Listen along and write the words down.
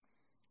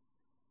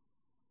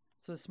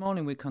So this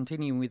morning we're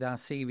continuing with our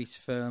series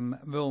from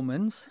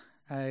Romans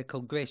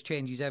called Grace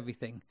Changes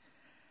Everything.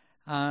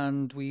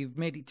 And we've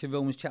made it to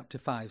Romans chapter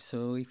 5.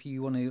 So if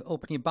you want to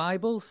open your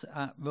Bibles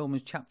at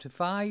Romans chapter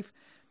 5,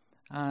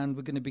 and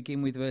we're going to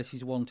begin with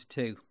verses 1 to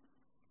 2.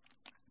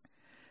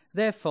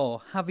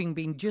 Therefore, having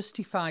been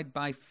justified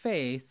by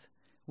faith,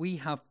 we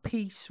have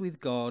peace with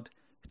God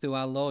through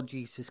our Lord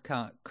Jesus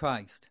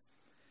Christ,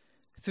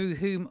 through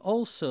whom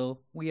also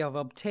we have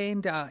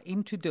obtained our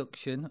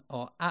introduction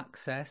or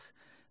access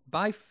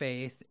by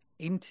faith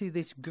into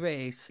this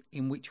grace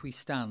in which we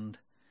stand,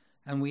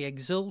 and we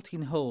exult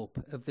in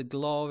hope of the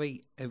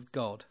glory of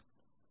God.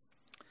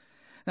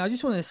 Now, I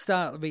just want to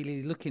start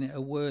really looking at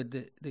a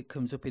word that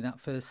comes up in that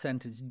first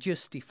sentence,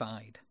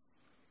 justified.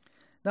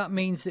 That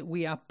means that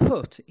we are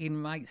put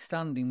in right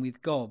standing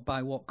with God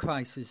by what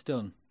Christ has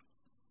done.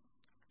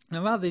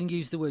 Now, rather than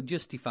use the word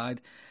justified,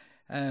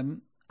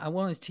 I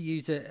wanted to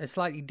use a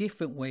slightly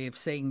different way of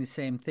saying the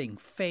same thing,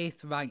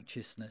 faith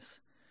righteousness.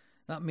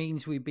 That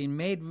means we've been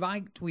made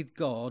right with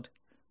God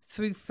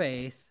through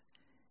faith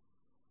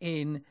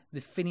in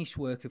the finished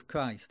work of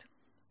Christ.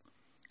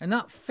 And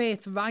that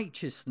faith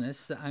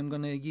righteousness that I'm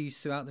going to use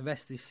throughout the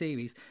rest of this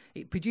series,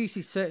 it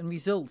produces certain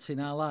results in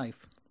our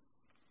life.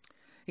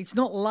 It's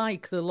not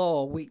like the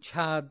law, which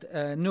had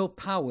no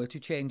power to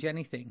change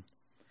anything.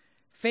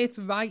 Faith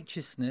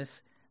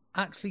righteousness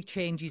actually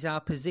changes our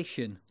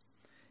position.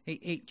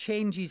 It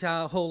changes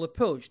our whole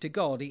approach to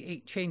God.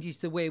 It changes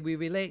the way we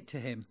relate to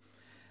Him.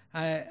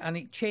 And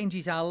it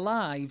changes our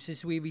lives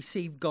as we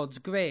receive God's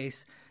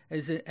grace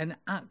as an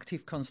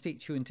active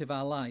constituent of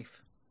our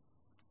life.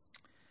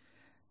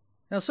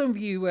 Now, some of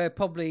you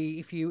probably,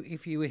 if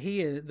you were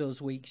here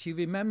those weeks, you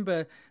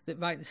remember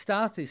that right at the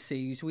start of this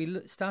series,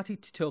 we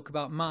started to talk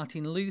about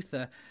Martin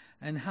Luther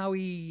and how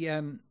he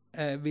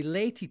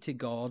related to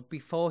God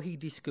before he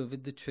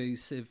discovered the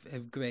truths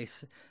of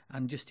grace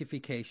and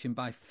justification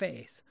by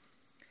faith.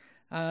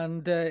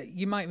 And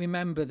you might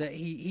remember that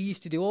he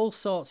used to do all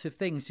sorts of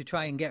things to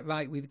try and get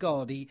right with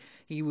God.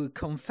 He would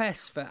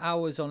confess for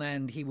hours on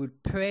end. He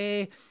would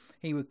pray.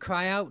 He would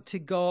cry out to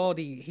God.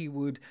 He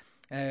would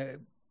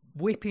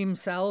whip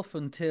himself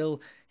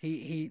until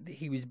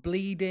he was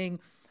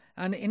bleeding.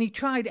 And he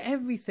tried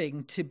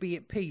everything to be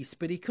at peace,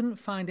 but he couldn't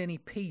find any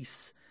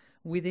peace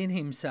within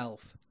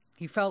himself.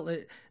 He felt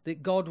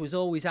that God was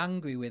always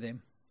angry with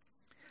him.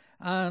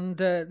 And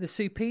the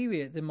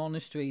superior at the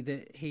monastery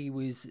that he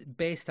was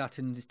based at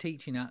and was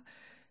teaching at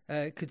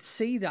could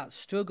see that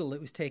struggle that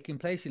was taking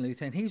place in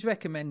Luther. And his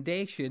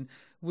recommendation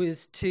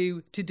was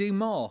to do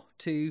more,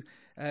 to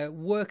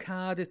work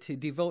harder, to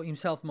devote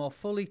himself more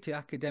fully to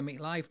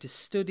academic life, to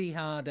study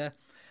harder.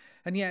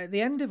 And yet at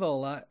the end of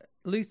all that,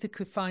 Luther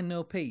could find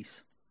no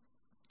peace.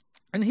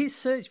 And his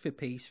search for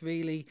peace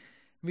really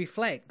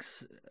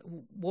reflects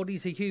what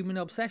is a human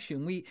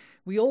obsession.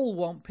 We all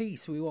want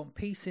peace. We want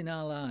peace in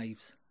our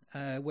lives.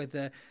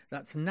 Whether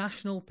that's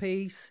national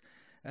peace,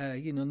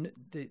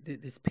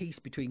 there's peace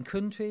between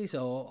countries,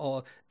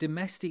 or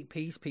domestic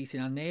peace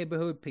in our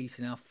neighbourhood, peace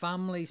in our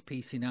families,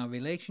 peace in our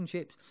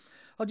relationships,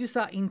 or just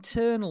that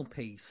internal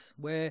peace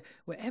where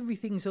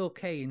everything's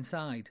okay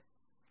inside.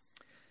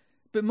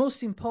 But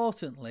most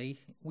importantly,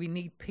 we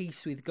need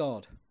peace with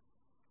God,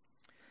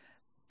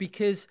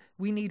 because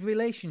we need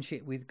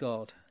relationship with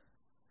God.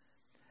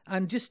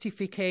 And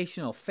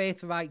justification or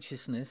faith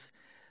righteousness,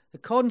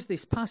 according to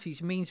this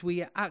passage, means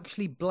we are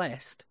actually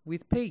blessed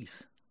with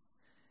peace.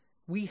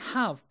 We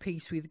have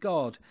peace with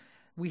God.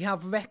 We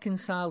have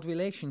reconciled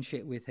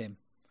relationship with Him.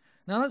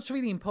 Now that's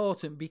really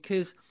important,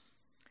 because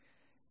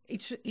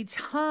it's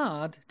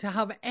hard to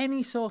have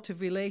any sort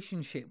of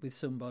relationship with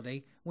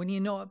somebody when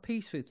you're not at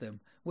peace with them,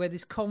 where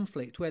there's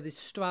conflict, where there's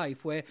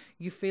strife, where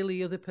you feel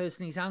the other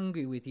person is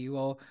angry with you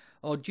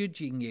or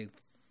judging you.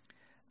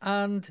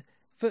 And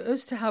for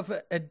us to have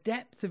a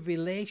depth of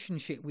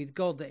relationship with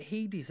God that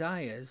He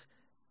desires,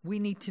 we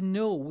need to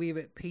know we're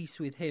at peace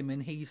with Him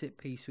and He's at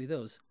peace with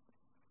us.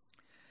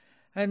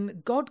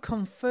 And God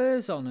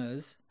confers on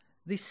us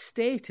this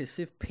status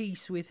of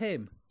peace with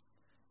Him,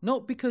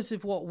 not because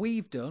of what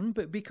we've done,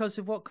 but because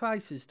of what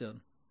Christ has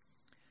done.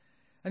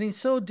 And in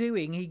so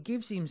doing, He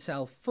gives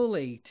Himself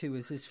fully to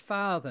us as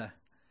Father,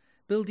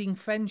 building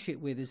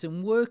friendship with us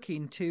and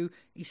working to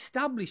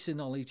establish the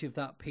knowledge of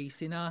that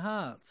peace in our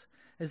hearts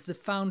as the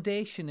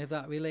foundation of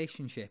that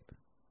relationship.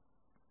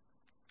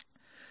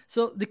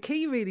 So the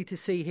key really to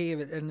see here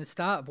at the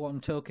start of what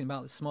I'm talking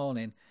about this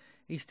morning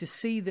is to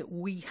see that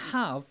we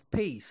have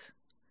peace.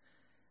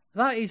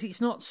 That is,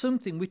 it's not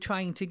something we're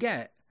trying to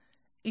get.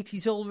 It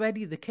is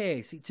already the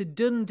case. It's a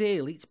done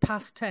deal. It's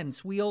past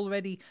tense. We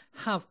already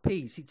have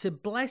peace. It's a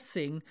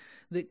blessing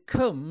that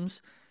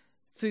comes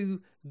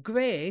through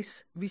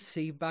grace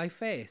received by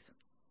faith.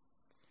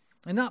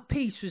 And that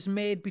peace was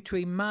made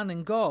between man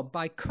and God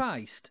by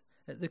Christ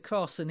at the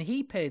cross, and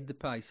He paid the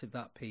price of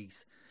that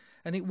peace,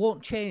 and it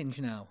won't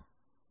change now.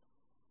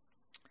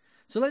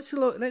 So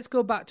let's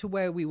go back to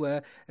where we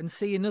were and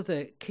see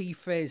another key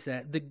phrase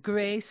there: the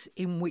grace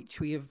in which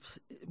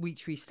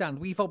we stand.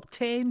 We've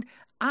obtained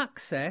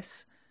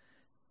access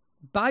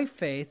by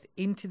faith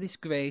into this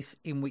grace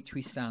in which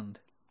we stand.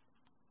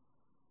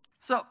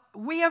 So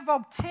we have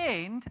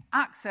obtained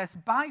access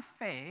by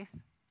faith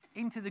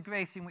into the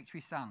grace in which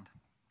we stand.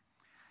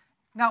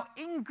 Now,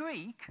 in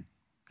Greek,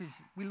 because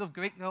we love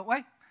Greek, don't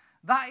we?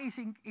 That is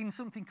in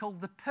something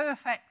called the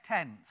perfect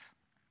tense.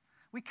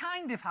 We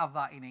kind of have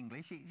that in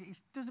English.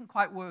 It doesn't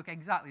quite work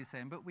exactly the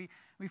same, but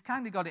we've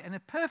kind of got it. And a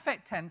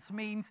perfect tense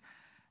means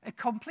a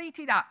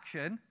completed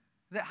action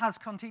that has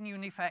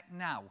continuing effect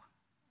now.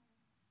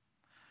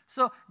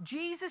 So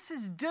Jesus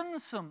has done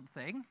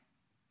something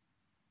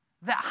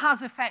that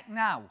has effect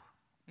now,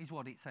 is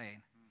what it's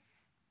saying.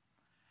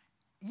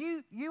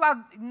 You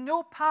had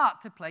no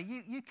part to play.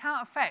 You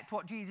can't affect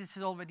what Jesus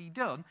has already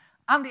done,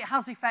 and it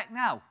has effect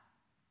now.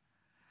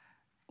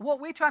 What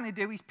we're trying to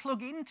do is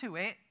plug into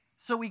it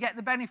so we get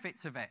the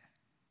benefits of it.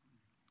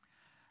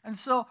 And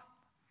so,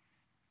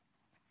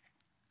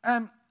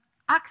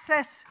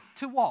 access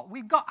to what?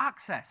 We've got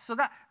access. So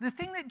that the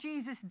thing that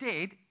Jesus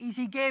did is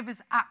he gave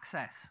us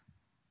access.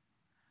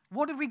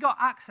 What have we got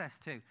access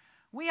to?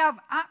 We have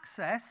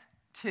access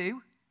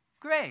to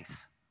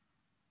grace.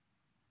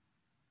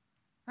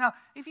 Now,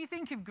 if you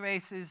think of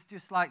grace as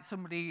just like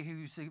somebody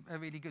who's a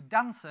really good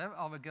dancer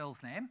or a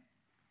girl's name,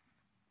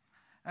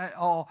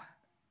 or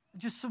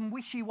just some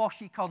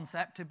wishy-washy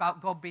concept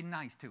about God being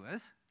nice to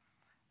us,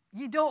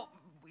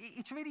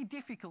 it's really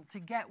difficult to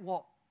get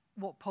what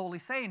Paul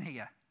is saying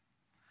here.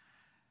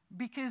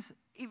 Because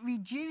it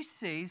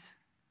reduces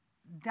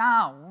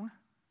down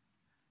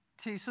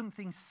to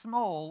something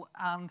small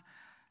and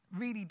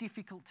really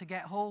difficult to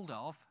get hold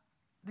of,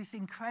 this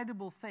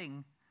incredible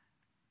thing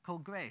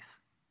called grace.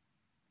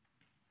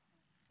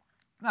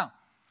 Now,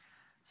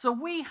 so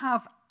we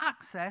have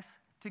access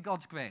to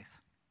God's grace.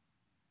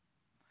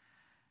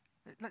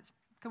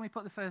 Can we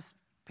put the first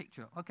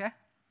picture up, okay?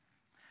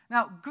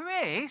 Now,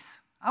 grace,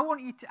 I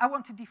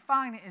want to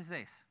define it as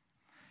this.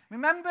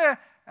 Remember,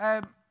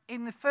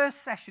 in the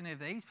first session of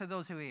these, for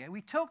those who are here,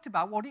 we talked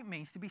about what it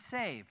means to be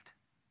saved.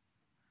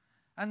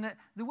 And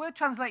the word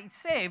translated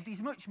saved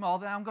is much more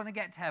than I'm going to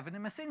get to heaven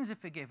and my sins are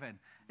forgiven.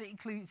 It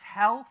includes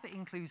health, it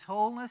includes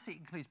wholeness, it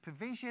includes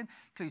provision, it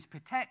includes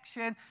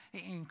protection,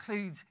 it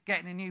includes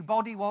getting a new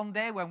body one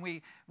day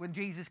when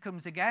Jesus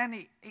comes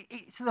again.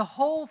 It's the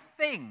whole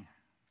thing.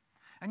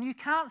 And you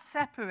can't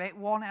separate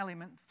one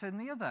element from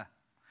the other.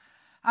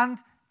 And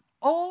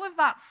all of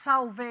that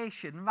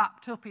salvation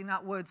wrapped up in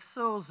that word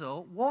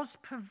sozo was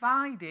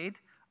provided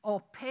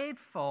or paid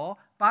for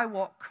by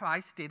what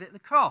Christ did at the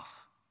cross.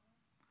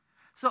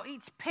 So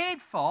it's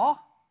paid for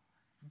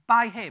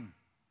by him.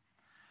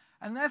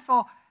 And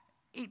therefore,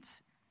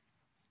 it's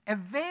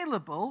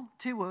available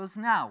to us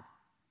now.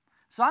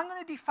 So I'm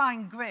going to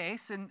define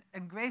grace and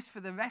grace for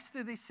the rest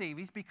of this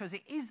series, because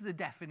it is the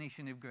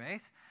definition of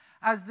grace,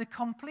 as the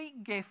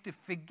complete gift of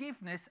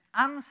forgiveness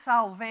and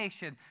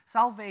salvation.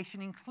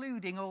 Salvation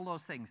including all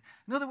those things.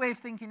 Another way of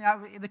thinking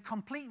about it, the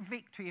complete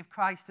victory of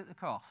Christ at the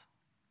cross.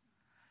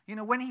 You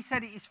know, when he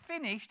said it is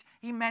finished,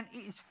 he meant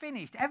it is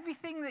finished.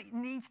 Everything that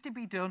needs to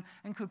be done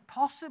and could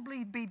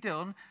possibly be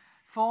done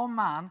for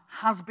man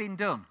has been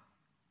done.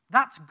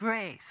 That's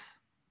grace.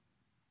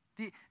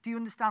 Do you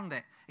understand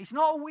it? It's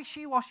not a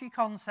wishy-washy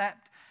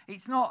concept.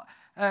 It's not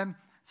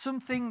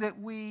something that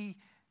we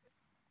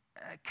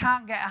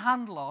can't get a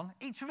handle on.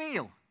 It's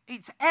real.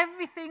 It's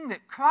everything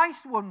that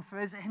Christ won for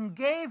us and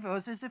gave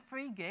us as a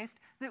free gift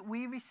that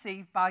we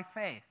receive by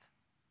faith.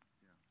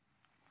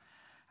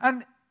 Yeah.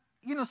 And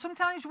you know,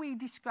 sometimes we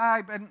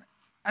describe, and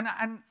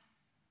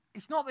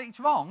it's not that it's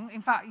wrong,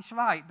 in fact, it's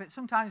right, but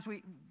sometimes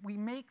we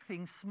make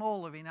things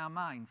smaller in our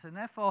minds, and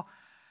therefore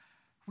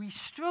we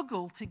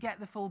struggle to get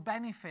the full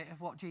benefit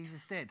of what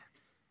Jesus did.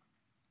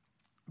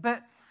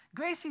 But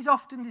grace is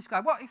often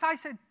described, if I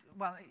said,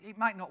 well, it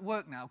might not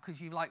work now because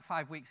you're like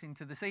 5 weeks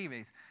into the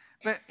series,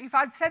 but if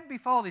I'd said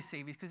before this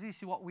series, because this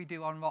is what we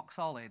do on Rock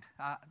Solid,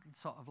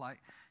 sort of like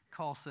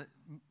course that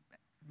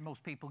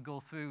most people go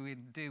through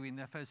and do in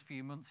their first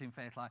few months in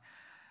Faith Life.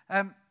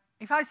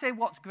 If I say,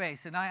 what's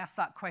grace, and I ask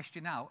that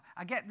question out,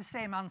 I get the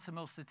same answer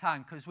most of the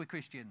time because we're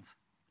Christians.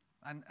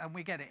 And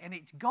we get it. And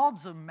it's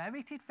God's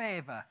unmerited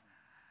favour.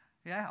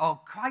 Yeah? Or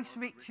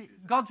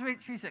God's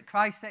riches at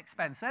Christ's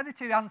expense. They're the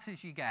two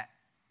answers you get.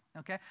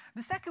 Okay?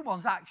 The second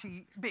one's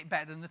actually a bit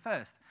better than the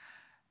first.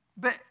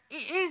 But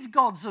it is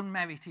God's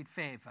unmerited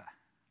favour.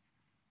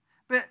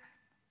 But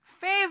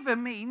favour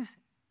means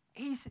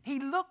he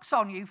looks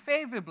on you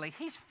favourably.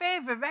 His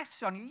favour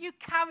rests on you. You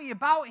carry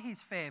about his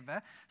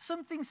favour.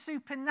 Something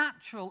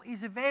supernatural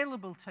is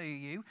available to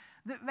you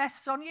that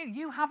rests on you.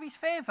 You have his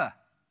favour.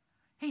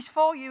 He's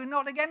for you and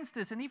not against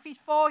us. And if he's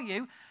for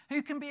you,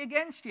 who can be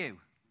against you?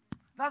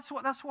 That's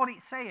what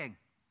it's saying.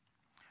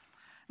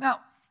 Now,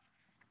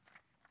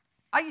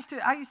 I used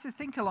to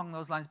think along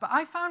those lines, but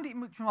I found it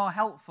much more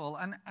helpful,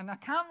 and I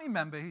can't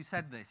remember who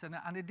said this, and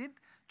I did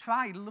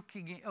try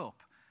looking it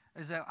up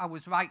as I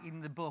was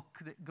writing the book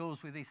that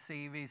goes with this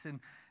series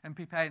and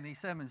preparing these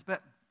sermons.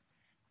 But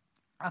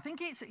I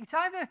think it's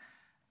either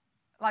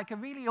like a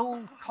really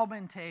old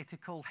commentator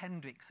called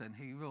Hendrickson,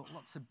 who wrote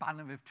lots of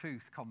Banner of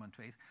Truth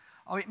commentaries,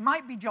 or it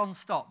might be John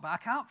Stott, but I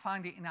can't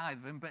find it in either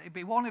of them, but it'd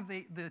be one of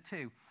the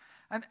two.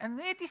 And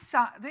they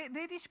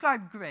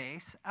describe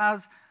grace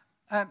as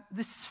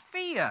the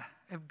sphere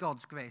of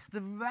God's grace,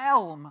 the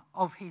realm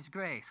of his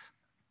grace.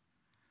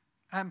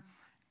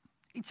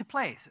 It's a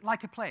place,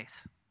 like a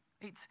place.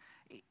 It's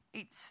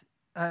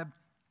a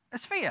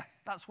sphere.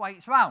 That's why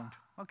it's round,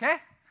 okay?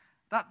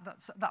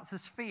 That's a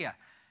sphere.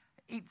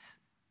 It's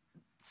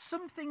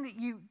something that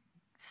you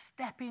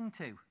step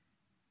into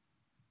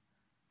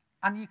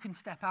and you can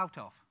step out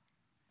of.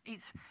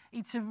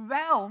 It's a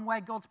realm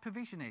where God's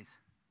provision is.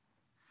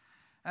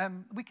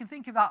 We can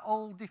think of that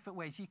all different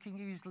ways. You can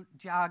use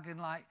jargon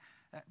like,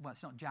 well,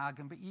 it's not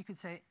jargon, but you could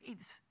say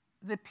it's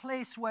the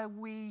place where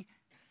we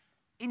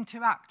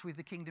interact with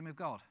the kingdom of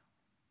God.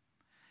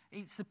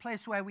 It's the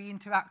place where we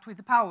interact with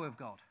the power of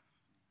God.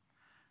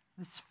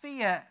 The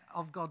sphere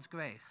of God's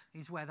grace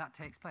is where that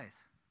takes place.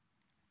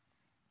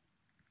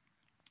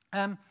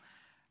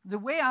 The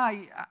way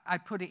I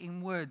put it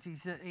in words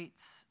is that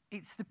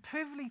it's the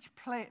privileged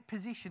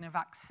position of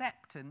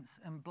acceptance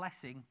and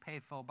blessing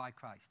paid for by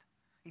Christ.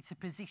 It's a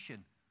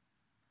position.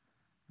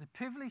 The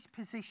privileged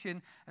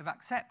position of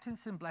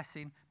acceptance and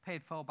blessing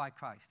paid for by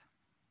Christ.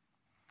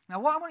 Now,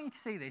 what I want you to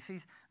see this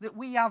is that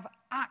we have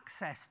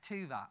access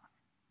to that.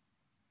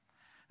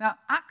 Now,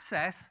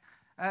 access,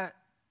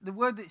 the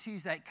word that's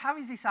used there, it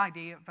carries this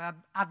idea of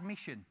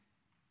admission.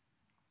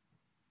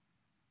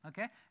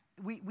 Okay?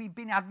 We've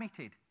been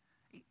admitted.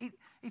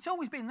 It's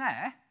always been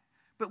there,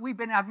 but we've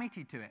been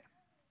admitted to it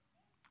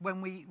when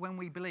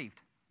we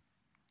believed.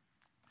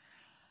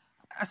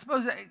 I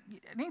suppose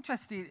an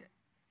interesting,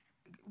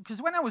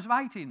 because when I was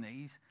writing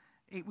these,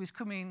 it was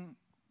coming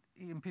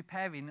and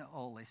preparing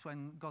all this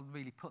when God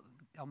really put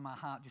on my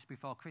heart just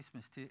before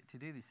Christmas to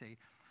do this.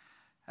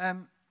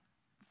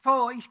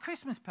 For his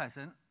Christmas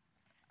present,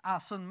 our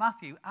son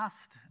Matthew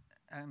asked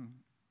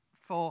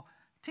for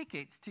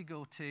tickets to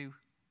go to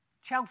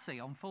Chelsea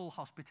on full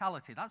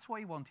hospitality. That's what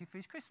he wanted for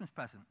his Christmas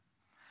present.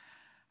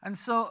 And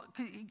so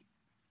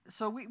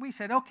we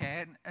said,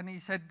 okay, and he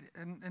said,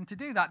 and to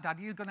do that, Dad,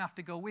 you're going to have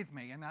to go with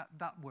me. And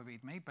that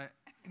worried me. But,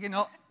 you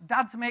know,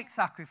 dads make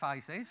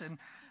sacrifices,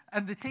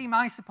 and the team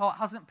I support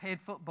hasn't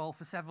played football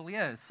for several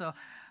years. So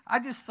I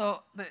just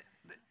thought that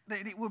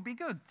it would be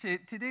good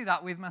to do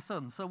that with my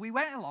son. So we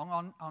went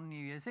along on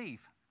New Year's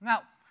Eve.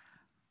 Now,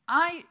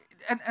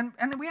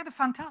 and we had a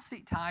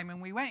fantastic time,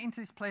 and we went into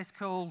this place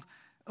called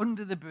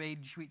Under the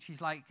Bridge, which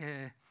is like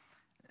a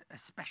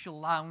special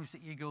lounge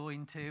that you go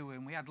into,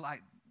 and we had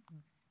like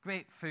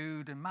great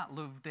food, and Matt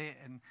loved it,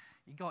 and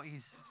he got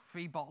his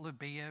free bottle of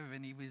beer,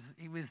 and he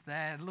was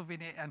there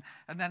loving it,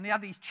 and then they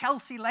had these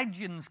Chelsea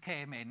legends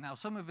came in. Now,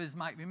 some of us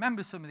might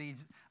remember some of these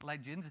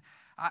legends.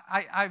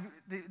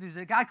 There's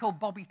a guy called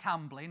Bobby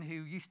Tamblyn who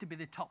used to be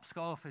the top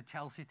scorer for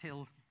Chelsea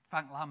till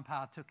Frank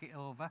Lampard took it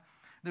over.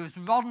 There was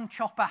Ron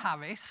Chopper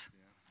Harris.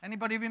 Yeah.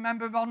 Anybody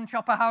remember Ron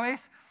Chopper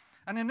Harris?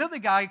 And another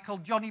guy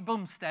called Johnny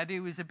Bumstead,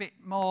 who was a bit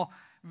more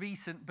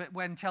recent, but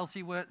when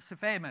Chelsea weren't so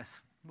famous,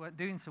 weren't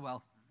doing so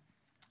well.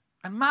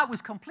 And Matt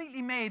was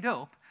completely made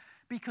up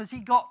because he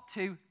got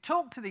to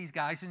talk to these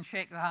guys and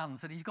shake their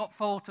hands, and he's got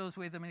photos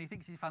with them, and he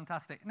thinks he's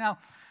fantastic. Now,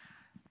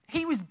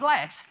 he was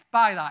blessed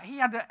by that. He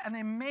had an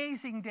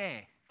amazing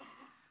day.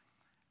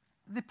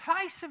 The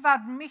price of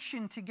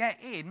admission to get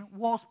in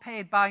was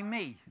paid by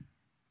me.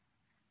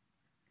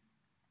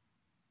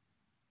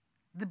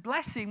 The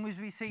blessing was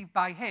received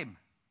by him.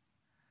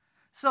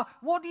 So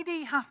what did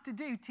he have to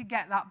do to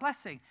get that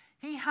blessing?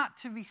 He had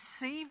to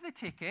receive the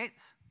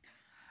tickets,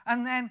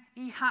 and then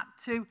he had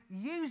to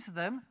use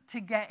them to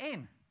get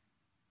in.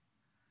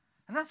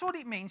 And that's what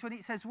it means when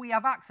it says we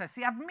have access.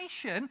 The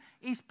admission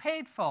is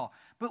paid for,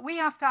 but we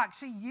have to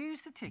actually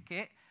use the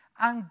ticket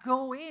and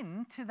go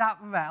into that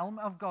realm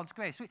of God's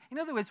grace. In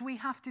other words, we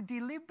have to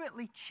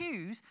deliberately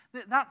choose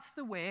that that's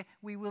the way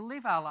we will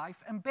live our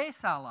life and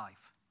base our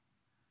life.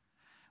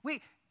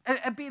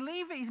 A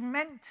believer is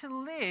meant to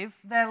live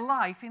their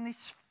life in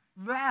this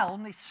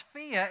realm, this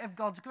sphere of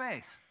God's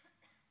grace.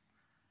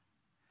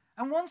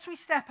 And once we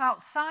step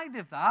outside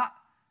of that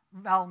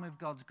realm of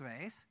God's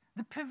grace,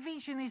 the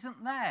provision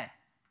isn't there.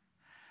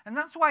 And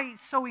that's why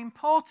it's so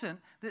important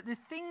that the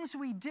things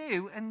we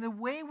do and the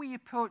way we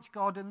approach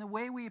God and the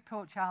way we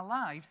approach our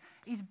lives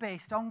is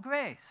based on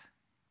grace.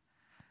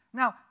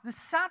 Now, the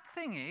sad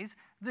thing is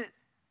that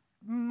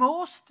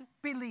most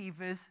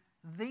believers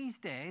these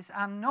days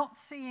are not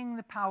seeing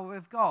the power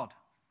of God.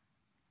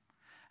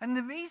 And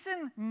the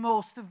reason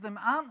most of them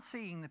aren't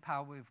seeing the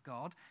power of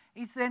God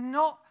is they're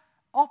not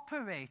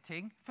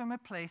operating from a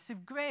place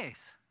of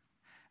grace.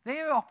 They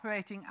are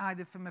operating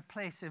either from a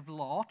place of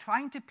law,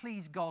 trying to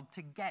please God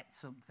to get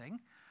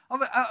something, or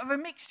a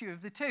mixture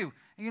of the two.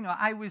 You know,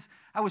 I was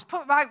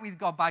put right with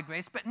God by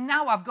grace, but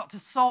now I've got to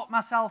sort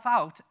myself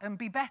out and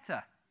be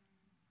better.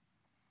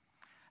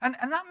 And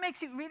that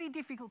makes it really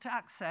difficult to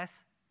access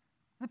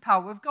the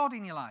power of God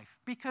in your life,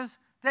 because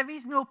there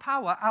is no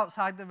power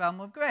outside the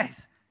realm of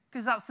grace,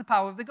 because that's the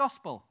power of the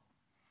gospel.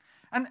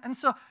 And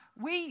so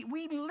we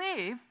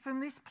live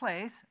from this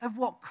place of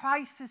what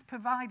Christ has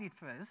provided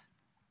for us,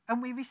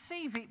 and we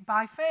receive it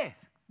by faith.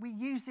 We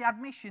use the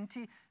admission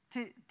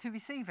to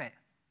receive it.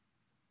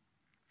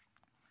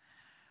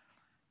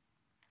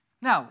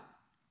 Now,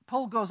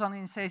 Paul goes on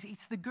and says,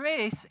 it's the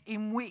grace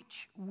in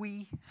which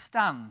we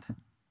stand.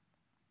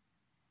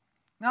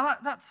 Now,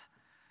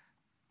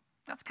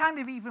 that's kind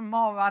of even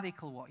more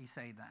radical what he's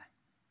saying there.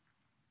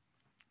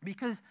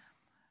 Because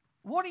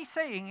what he's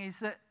saying is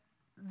that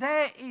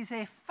there is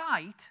a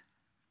fight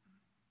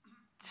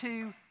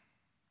to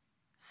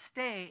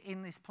stay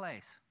in this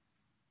place.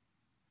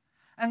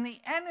 And the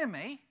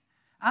enemy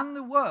and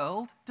the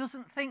world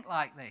doesn't think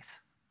like this.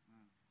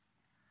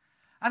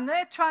 And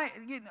they're trying,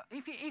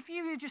 if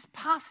you're just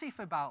passive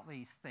about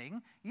these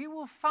things, you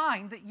will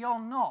find that you're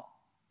not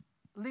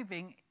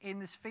living in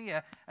the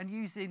sphere and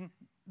using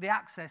the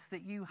access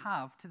that you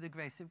have to the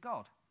grace of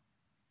God.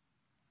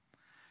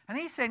 And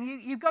he's saying,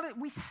 you've got to,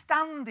 we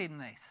stand in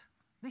this.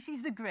 This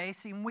is the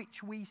grace in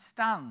which we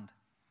stand.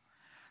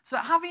 So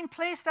having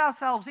placed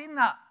ourselves in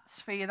that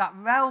sphere, that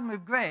realm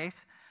of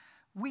grace,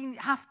 we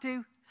have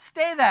to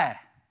stay there.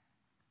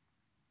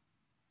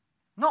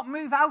 Not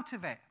move out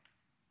of it.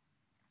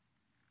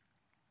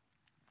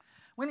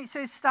 When it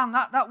says stand,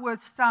 that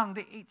word stand,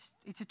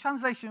 it's a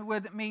translation of a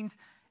word that means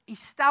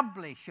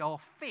establish or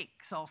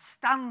fix or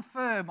stand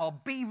firm or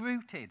be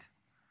rooted.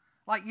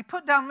 Like you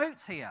put down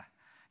roots here.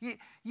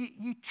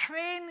 You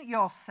train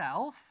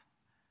yourself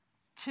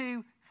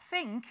to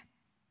think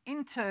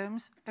in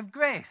terms of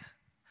grace.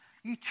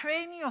 You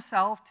train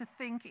yourself to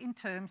think in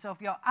terms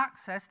of your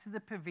access to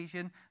the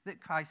provision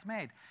that Christ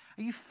made.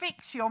 You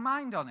fix your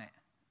mind on it.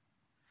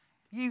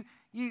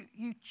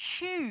 You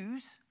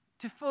choose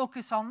to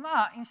focus on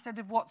that instead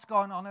of what's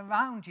going on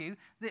around you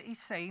that is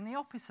saying the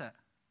opposite.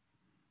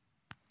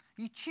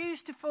 You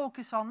choose to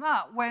focus on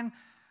that when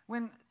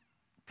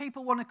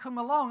people want to come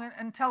along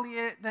and tell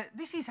you that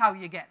this is how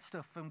you get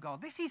stuff from God.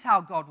 This is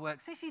how God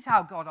works. This is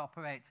how God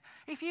operates.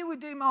 If you would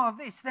do more of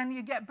this, then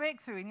you get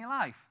breakthrough in your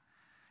life.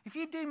 If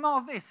you do more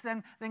of this,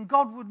 then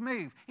God would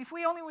move. If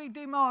we only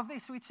do more of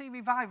this, we'd see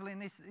revival in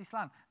this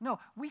land. No,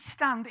 we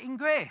stand in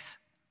grace.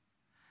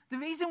 The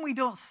reason we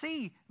don't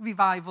see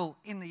revival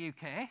in the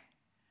UK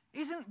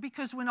isn't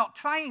because we're not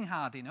trying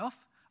hard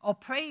enough or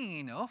praying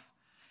enough.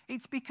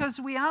 It's because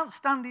we aren't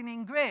standing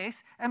in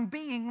grace and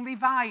being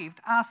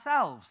revived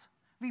ourselves.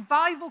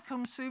 Revival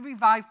comes through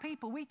revived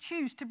people. We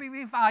choose to be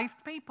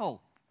revived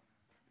people.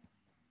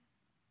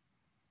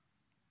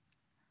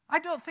 I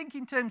don't think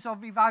in terms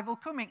of revival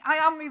coming. I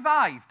am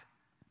revived.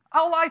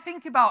 All I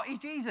think about is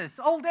Jesus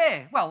all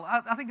day. Well,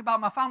 I think about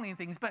my family and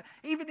things, but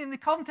even in the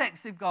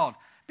context of God,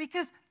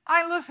 because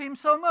I love him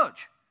so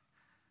much.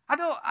 I'm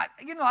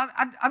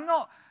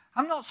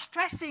not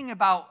stressing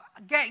about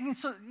getting,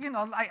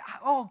 like,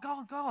 oh,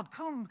 God,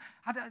 come.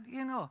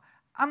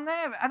 I'm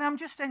there and I'm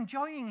just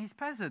enjoying his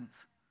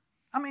presence.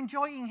 I'm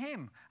enjoying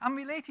him. I'm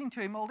relating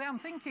to him all day. I'm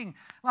thinking,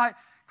 like,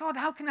 God,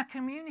 how can I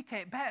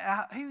communicate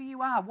better who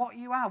you are, what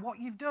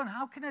you've done?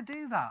 How can I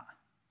do that?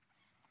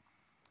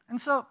 And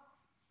so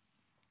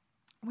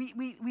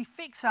we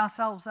fix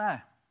ourselves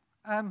there.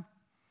 And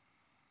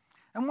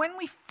when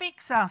we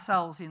fix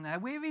ourselves in there,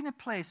 we're in a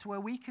place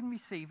where we can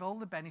receive all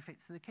the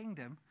benefits of the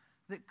kingdom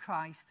that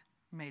Christ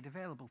made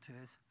available to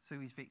us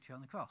through his victory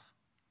on the cross.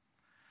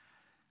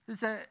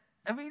 There's a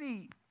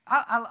really,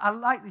 I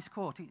like this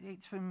quote.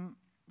 It's from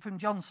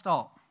John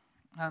Stott.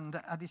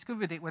 And I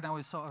discovered it when I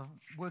was sort of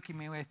working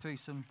my way through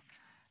some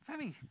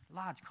very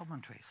large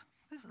commentaries.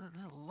 There's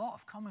a lot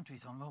of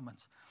commentaries on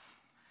Romans.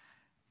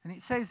 And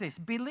it says this: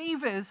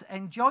 believers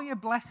enjoy a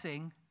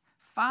blessing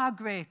far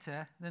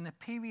greater than a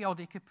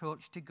periodic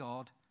approach to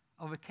God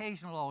or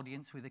occasional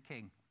audience with a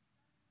king.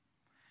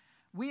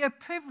 We are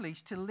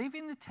privileged to live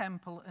in the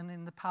temple and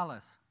in the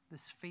palace, the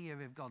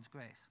sphere of God's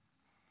grace.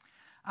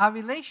 Our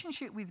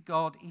relationship with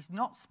God is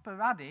not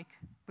sporadic,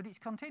 but it's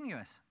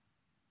continuous.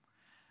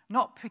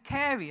 Not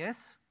precarious,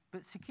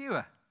 but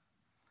secure.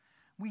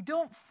 We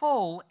don't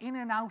fall in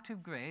and out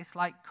of grace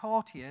like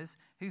courtiers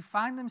who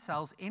find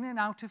themselves in and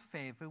out of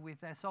favor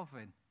with their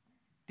sovereign,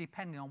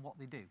 depending on what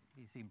they do,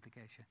 is the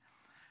implication.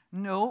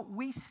 No,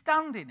 we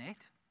stand in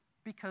it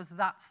because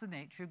that's the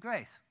nature of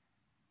grace.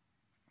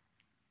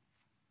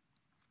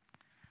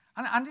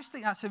 And I just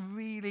think that's a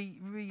really,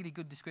 really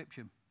good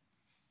description.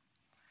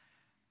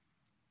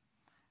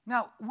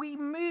 Now, we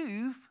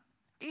move,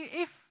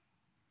 if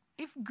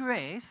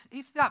grace,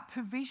 if that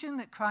provision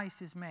that Christ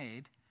has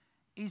made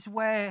is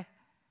where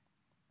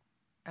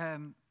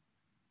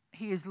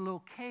he has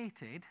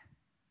located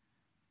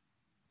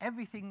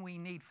everything we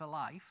need for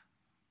life,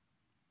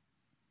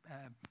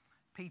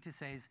 Peter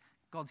says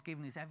God's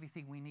given us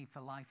everything we need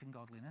for life and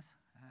godliness,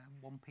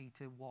 1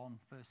 Peter 1,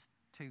 verse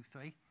 2,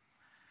 3.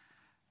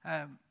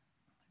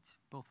 It's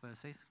both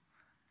verses.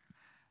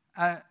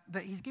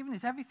 That he's given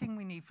us everything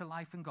we need for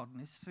life and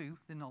godliness through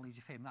the knowledge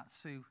of him. That's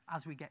through,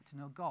 as we get to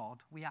know God,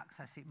 we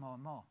access it more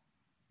and more.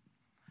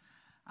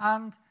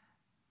 And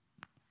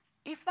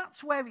if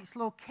that's where it's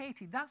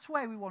located, that's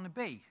where we want to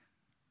be.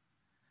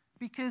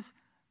 Because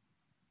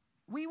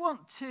we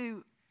want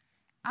to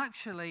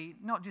actually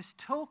not just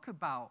talk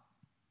about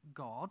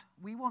God.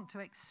 We want to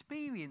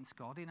experience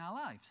God in our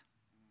lives.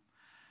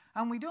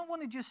 And we don't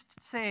want to just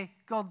say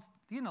God's,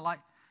 like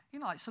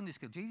Sunday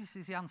school, Jesus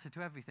is the answer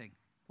to everything.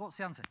 What's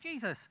the answer?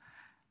 Jesus.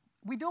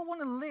 We don't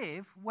want to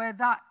live where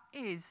that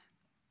is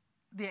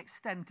the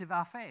extent of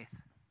our faith.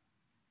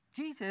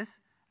 Jesus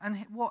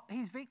and what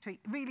his victory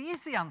really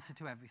is the answer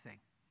to everything.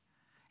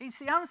 It's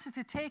the answer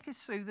to take us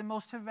through the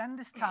most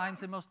horrendous times,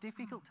 the most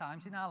difficult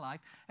times in our life,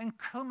 and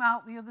come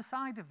out the other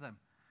side of them.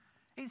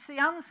 It's the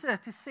answer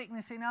to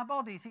sickness in our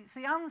bodies. It's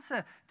the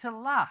answer to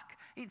lack.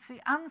 It's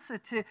the answer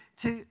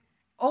to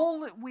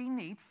all that we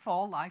need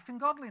for life and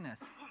godliness.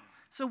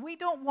 So we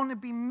don't want to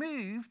be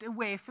moved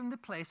away from the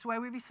place where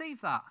we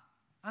receive that.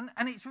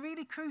 And it's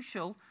really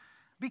crucial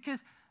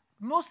because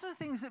most of the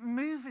things that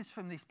move us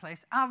from this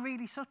place are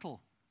really subtle.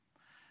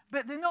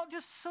 But they're not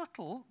just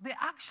subtle, they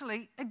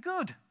actually are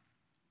good.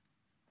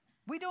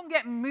 We don't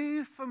get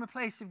moved from a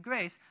place of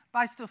grace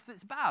by stuff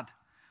that's bad.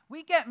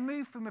 We get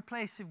moved from a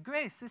place of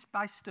grace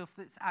by stuff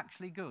that's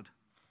actually good.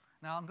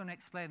 Now, I'm going to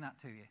explain that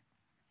to you.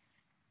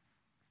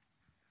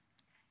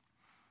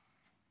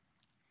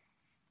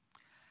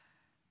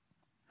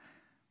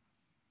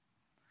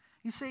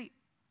 You see,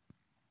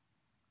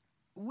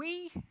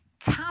 we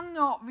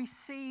cannot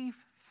receive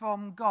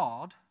from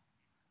God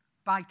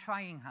by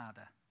trying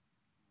harder.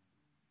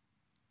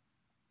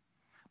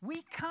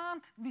 We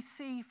can't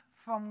receive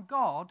from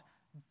God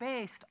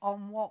based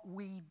on what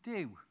we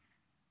do.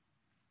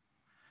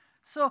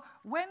 So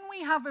when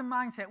we have a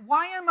mindset,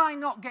 why am I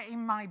not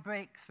getting my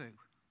breakthrough?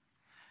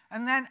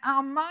 And then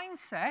our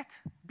mindset,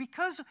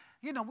 because,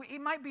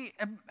 it might be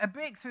a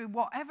breakthrough,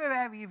 whatever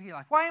area of your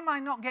life. Why am I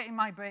not getting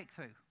my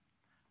breakthrough?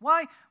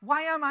 Why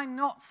am I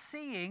not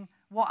seeing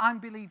what I'm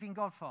believing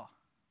God for?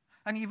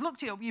 And you've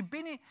looked it up,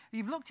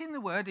 you've looked in the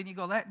Word, and you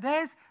go,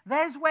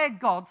 there's where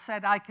God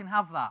said I can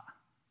have that.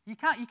 You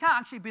can't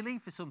actually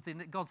believe for something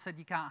that God said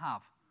you can't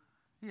have,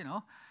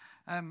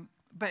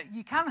 but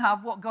you can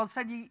have what God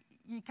said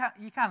you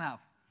can have.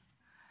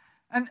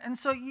 And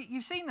so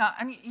you've seen that,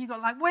 and you go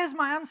where's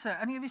my answer?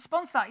 And your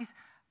response to that is,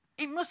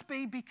 it must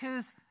be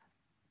because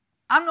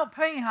I'm not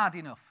praying hard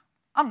enough.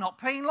 I'm not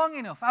praying long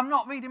enough. I'm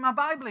not reading my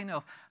Bible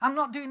enough. I'm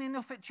not doing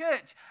enough at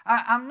church.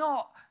 I'm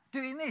not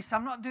doing this.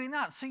 I'm not doing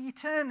that. So you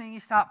turn and you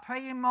start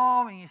praying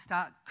more, and you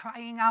start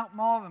crying out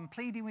more and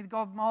pleading with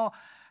God more.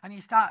 And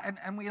you start,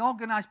 and we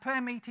organise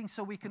prayer meetings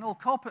so we can all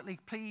corporately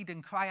plead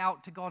and cry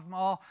out to God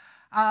more.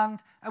 And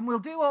we'll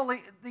do all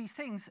these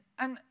things.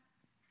 And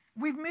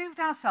we've moved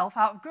ourselves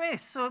out of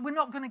grace, so we're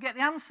not going to get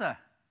the answer.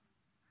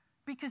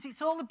 Because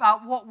it's all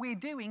about what we're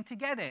doing to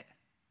get it.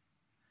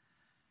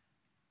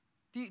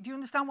 Do you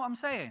understand what I'm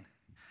saying?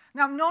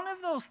 Now, none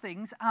of those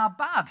things are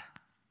bad.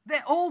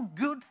 They're all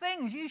good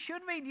things. You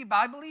should read your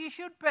Bible. You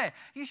should pray.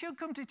 You should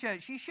come to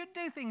church. You should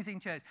do things in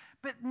church.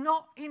 But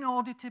not in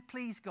order to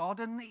please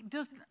God, and it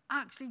doesn't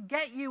actually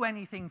get you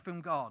anything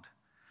from God.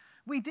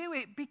 We do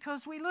it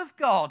because we love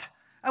God,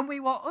 and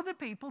we want other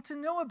people to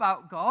know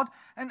about God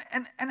and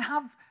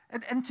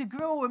to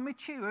grow and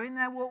mature in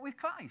their walk with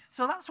Christ.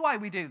 So that's why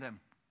we do them.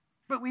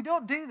 But we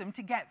don't do them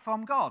to get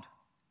from God.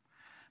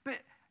 But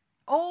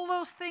all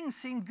those things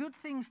seem good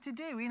things to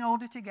do in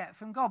order to get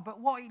from God. But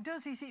what it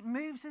does is it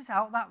moves us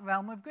out that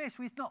realm of grace.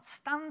 We're not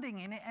standing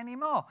in it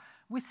anymore.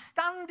 We're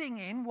standing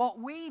in what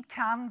we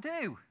can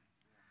do.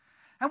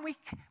 And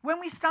when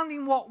we stand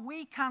in what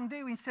we can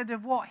do instead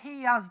of what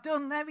he has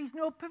done, there is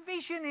no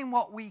provision in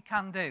what we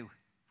can do.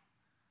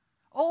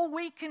 All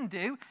we can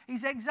do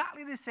is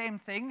exactly the same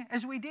thing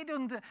as we did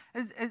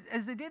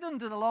as they did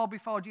under the law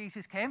before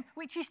Jesus came,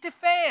 which is to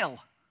fail.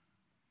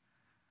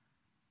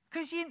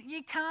 Because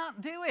you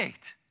can't do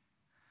it.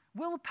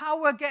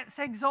 Willpower gets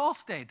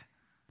exhausted.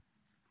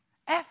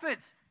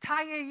 Efforts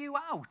tire you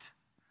out.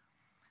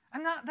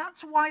 And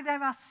that's why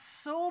there are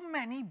so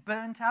many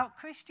burnt-out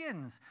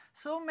Christians,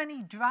 so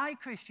many dry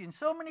Christians,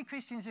 so many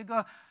Christians who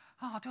go,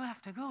 oh, do I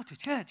have to go to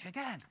church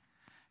again?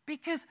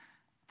 Because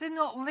they're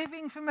not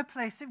living from a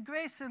place of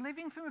grace. They're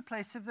living from a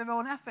place of their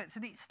own efforts.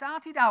 And it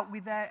started out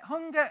with their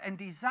hunger and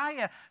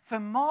desire for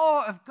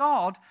more of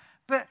God,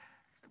 but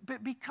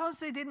because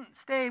they didn't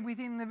stay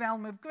within the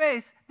realm of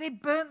grace, they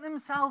burnt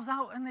themselves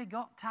out and they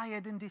got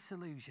tired and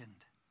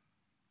disillusioned.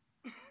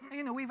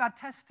 We've had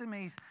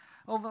testimonies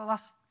over the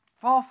last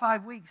 4 or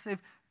 5 weeks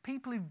of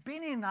people who've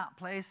been in that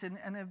place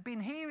and have been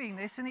hearing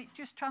this, and it's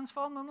just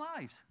transformed their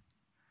lives.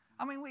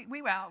 I mean,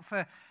 we went out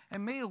for a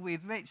meal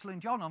with Rachel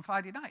and John on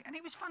Friday night, and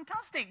it was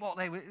fantastic what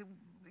they were,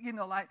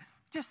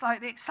 just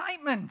like the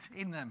excitement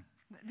in them.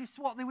 Just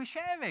what they were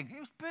sharing. It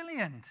was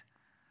brilliant.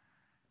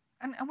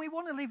 And we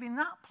want to live in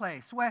that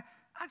place where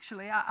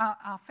actually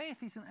our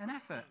faith isn't an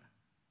effort,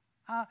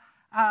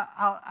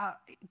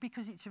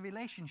 because it's a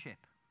relationship.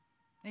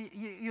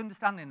 You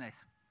understanding this?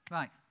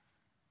 Right.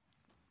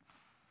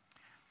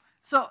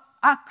 So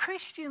our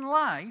Christian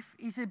life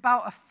is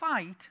about a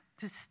fight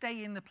to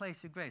stay in the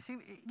place of grace.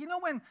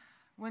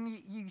 When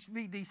you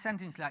read these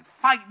sentences like,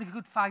 fight the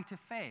good fight of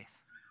faith.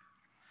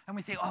 And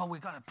we think, oh,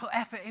 we've got to put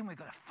effort in, we've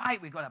got to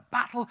fight, we've got to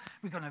battle,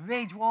 we've got to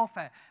wage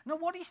warfare. No,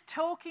 what he's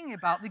talking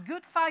about, the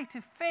good fight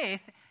of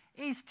faith,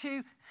 is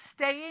to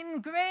stay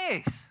in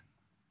grace.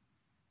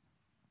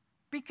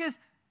 Because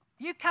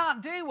you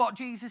can't do what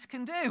Jesus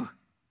can do.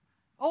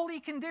 All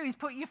he can do is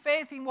put your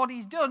faith in what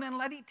he's done and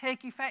let it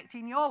take effect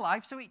in your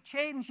life so it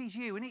changes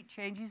you and it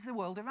changes the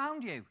world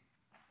around you,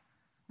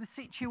 the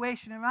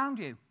situation around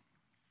you.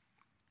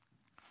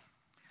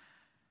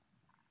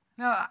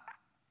 Now,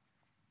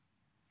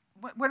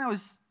 when I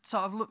was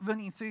sort of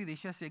running through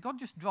this yesterday, God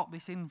just dropped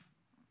this in.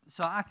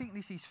 So I think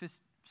this is for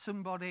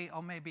somebody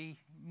or maybe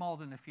more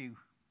than a few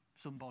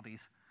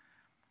somebodies.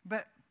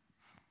 But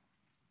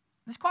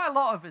there's quite a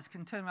lot of us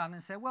can turn around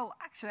and say, well,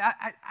 actually,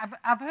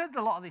 I've heard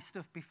a lot of this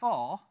stuff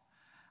before,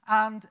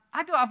 and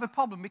I don't have a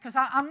problem because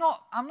I'm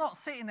not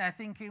sitting there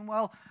thinking,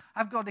 well,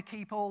 I've got to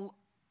keep all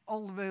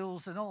the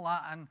rules and all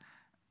that, and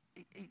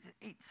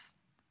it's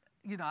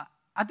you know,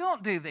 I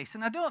don't do this,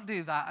 and I don't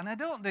do that, and I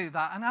don't do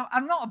that, and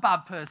I'm not a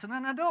bad person,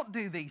 and I don't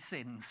do these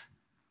sins.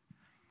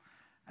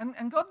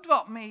 And God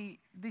dropped me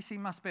this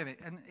in my spirit,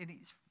 and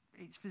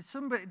it's for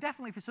somebody,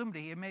 definitely for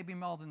somebody here, maybe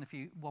more than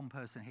one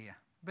person here,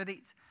 but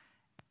it's,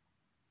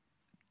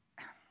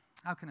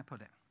 how can I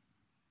put it?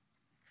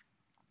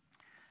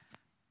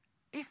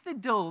 If the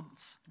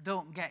don'ts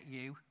don't get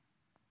you,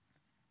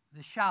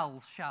 the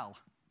shalls shall.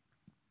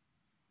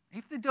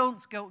 If the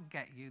don'ts don't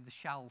get you, the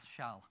shalls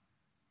shall.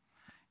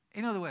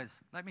 In other words,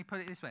 let me put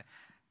it this way.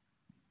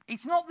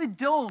 It's not the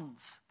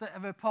don'ts that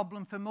are a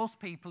problem for most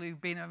people who've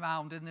been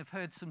around and have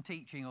heard some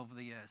teaching over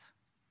the years.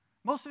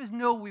 Most of us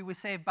know we were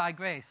saved by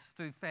grace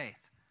through faith.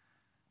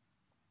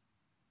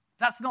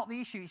 That's not the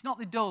issue. It's not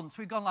the don'ts.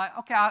 We've gone like,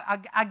 okay,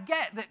 I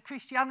get that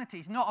Christianity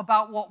is not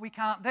about what we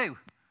can't do.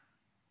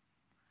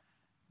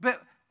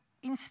 But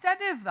instead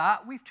of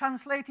that, we've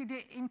translated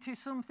it into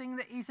something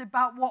that is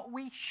about what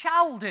we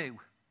shall do.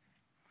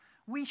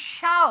 We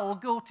shall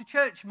go to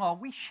church more.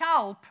 We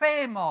shall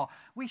pray more.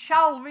 We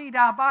shall read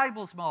our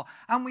Bibles more.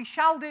 And we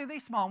shall do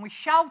this more. And we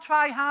shall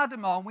try harder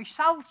more. And we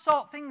shall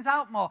sort things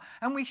out more.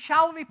 And we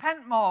shall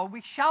repent more.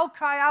 We shall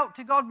cry out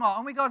to God more.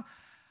 And we go,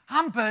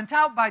 I'm burnt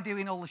out by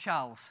doing all the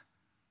shalls.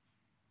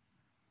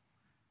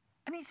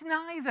 And it's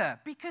neither,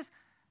 because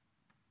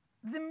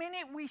the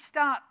minute we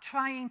start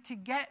trying to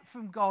get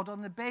from God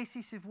on the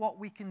basis of what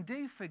we can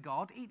do for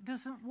God, it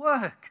doesn't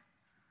work.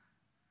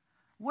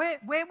 Where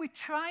we're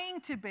trying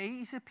to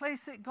be is a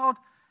place that God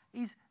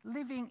is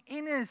living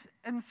in us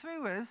and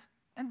through us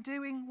and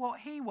doing what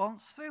he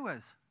wants through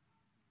us.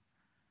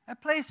 A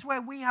place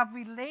where we have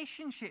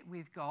relationship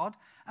with God,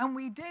 and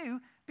we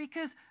do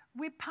because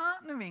we're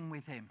partnering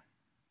with him,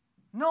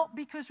 not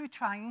because we're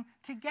trying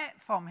to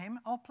get from him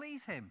or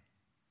please him.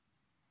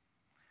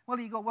 Well,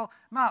 you go, well,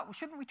 Mark,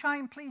 shouldn't we try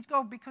and please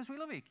God because we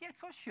love you? Yeah, of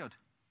course you should.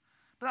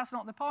 But that's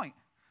not the point.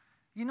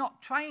 You're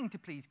not trying to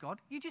please God.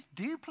 You just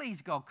do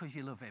please God because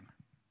you love him.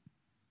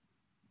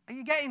 Are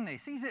you getting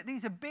this?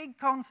 These are big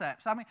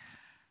concepts. I mean,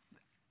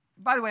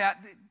 by the way,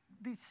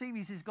 this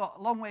series has got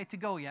a long way to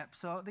go yet,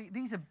 so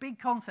these are big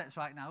concepts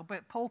right now,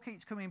 but Paul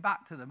keeps coming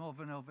back to them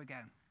over and over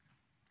again.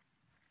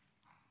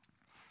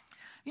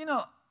 You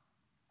know,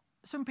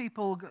 some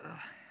people go,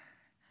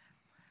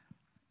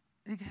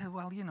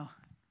 well, you know,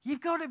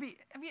 you've got to be,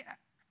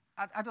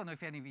 I don't know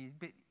if any of you,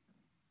 but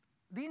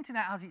the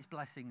internet has its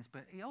blessings,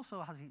 but it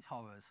also has its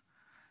horrors.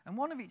 And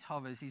one of its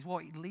horrors is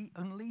what it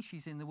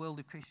unleashes in the world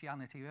of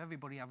Christianity, with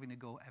everybody having a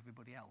go at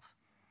everybody else.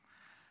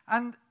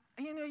 And,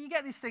 you know, you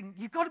get this thing,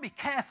 you've got to be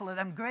careful of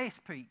them grace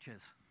preachers.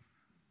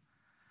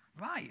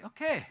 Right,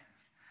 okay.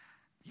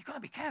 You've got to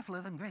be careful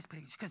of them grace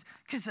preachers,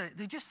 because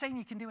they're just saying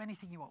you can do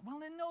anything you want.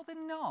 Well, no, they're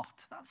not.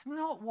 That's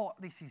not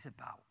what this is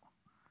about.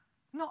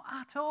 Not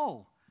at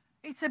all.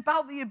 It's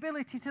about the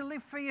ability to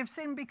live free of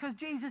sin because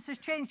Jesus has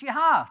changed your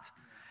heart.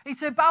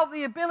 It's about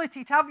the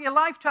ability to have your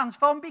life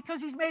transformed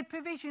because he's made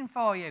provision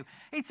for you.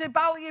 It's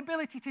about the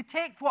ability to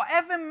take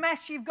whatever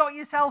mess you've got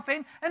yourself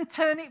in and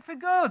turn it for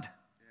good.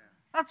 Yeah.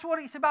 That's what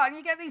it's about. And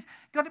you get these,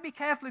 got to be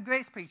careful of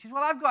grace preachers.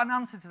 Well, I've got an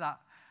answer to that.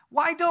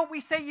 Why don't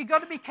we say you've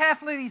got to be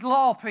careful of these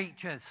law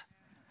preachers?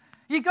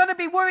 You've got to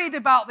be worried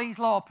about these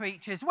law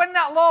preachers. When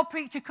that law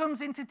preacher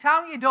comes into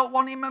town, you don't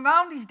want him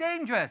around. He's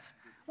dangerous.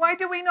 Why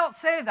do we not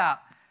say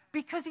that?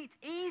 Because it's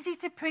easy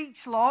to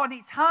preach law and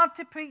it's hard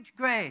to preach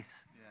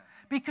grace.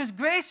 Because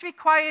grace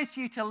requires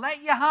you to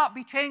let your heart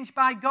be changed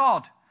by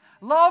God.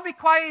 Law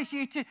requires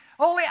you to,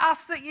 all it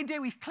asks that you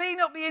do is clean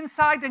up the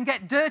inside and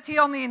get dirty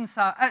on the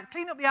inside.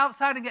 Clean up the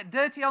outside and get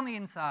dirty on the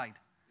inside.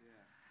 Yeah.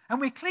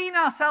 And we clean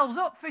ourselves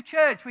up for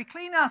church. We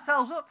clean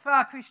ourselves up for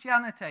our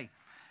Christianity.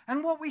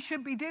 And what we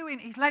should be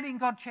doing is letting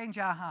God change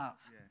our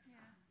hearts.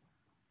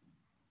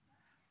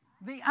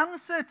 Yeah. The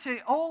answer to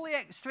all the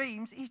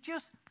extremes is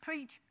just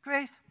preach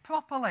grace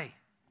properly.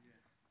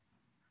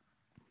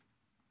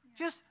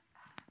 Yeah.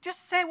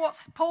 Just say what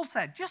Paul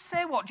said. Just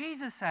say what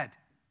Jesus said.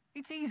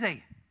 It's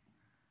easy.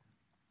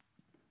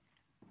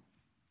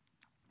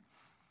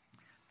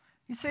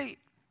 You see,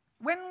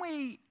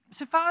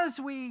 so far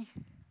as we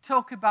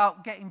talk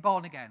about getting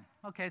born again,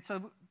 okay,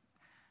 so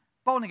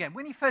born again,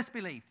 when you first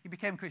believed, you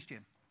became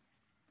Christian.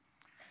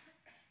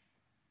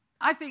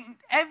 I think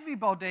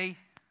everybody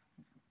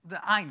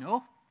that I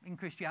know in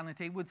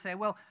Christianity would say,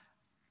 well,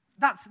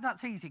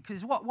 that's easy,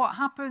 because what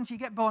happens, you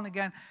get born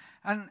again,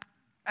 and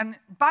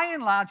by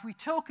and large, we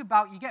talk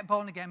about you get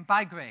born again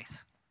by grace.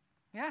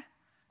 Yeah?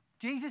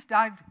 Jesus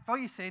died for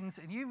your sins,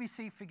 and you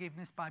receive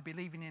forgiveness by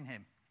believing in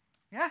him.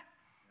 Yeah?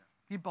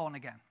 You're born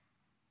again.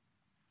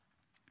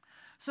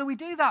 So we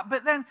do that,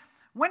 but then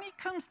when it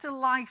comes to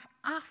life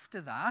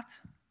after that,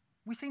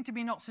 we seem to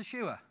be not so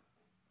sure.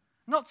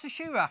 Not so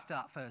sure after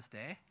that first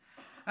day.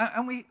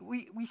 And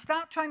we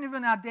start trying to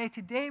run our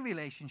day-to-day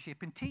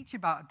relationship and teach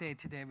about a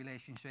day-to-day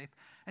relationship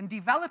and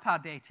develop our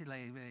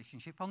day-to-day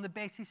relationship on the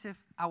basis of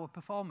our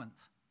performance.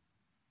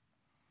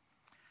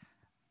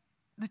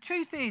 The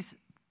truth is,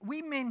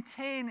 we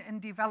maintain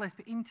and develop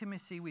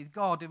intimacy with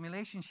God and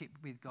relationship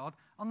with God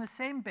on the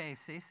same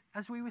basis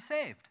as we were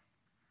saved.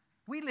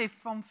 We live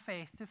from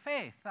faith to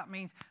faith. That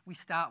means we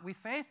start with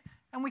faith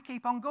and we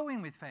keep on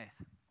going with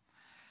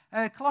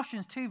faith.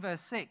 Colossians 2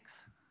 verse 6.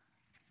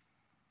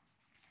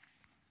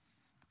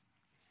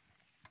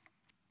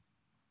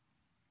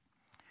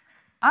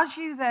 As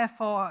you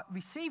therefore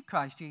receive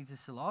Christ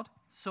Jesus the Lord,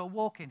 so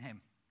walk in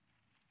him.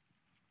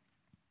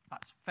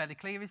 That's fairly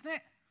clear, isn't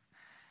it?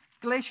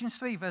 Galatians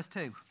 3 verse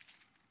 2.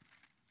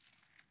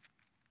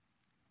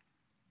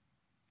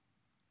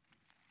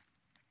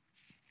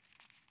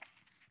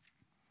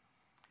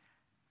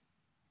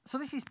 So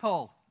this is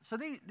Paul. So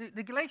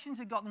the Galatians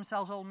had got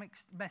themselves all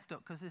messed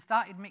up because they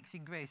started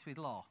mixing grace with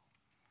law.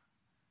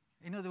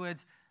 In other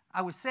words,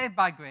 I was saved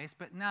by grace,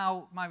 but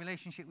now my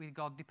relationship with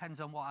God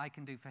depends on what I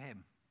can do for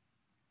him.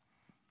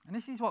 And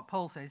this is what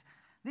Paul says.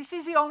 This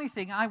is the only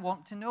thing I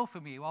want to know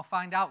from you or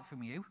find out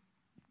from you.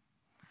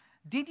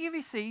 Did you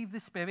receive the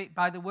Spirit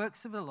by the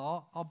works of the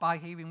law or by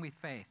hearing with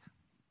faith?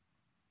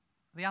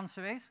 The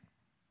answer is?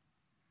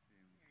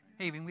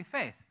 Hearing with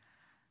faith.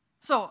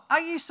 So, are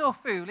you so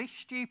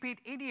foolish, stupid,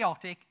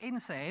 idiotic,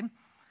 insane?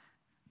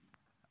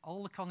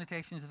 All the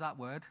connotations of that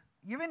word.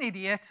 You're an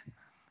idiot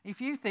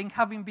if you think,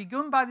 having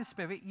begun by the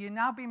Spirit, you're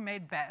now being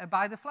made better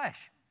by the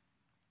flesh.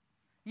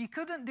 You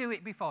couldn't do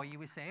it before you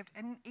were saved,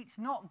 and it's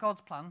not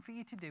God's plan for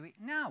you to do it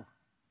now.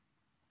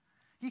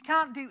 You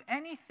can't do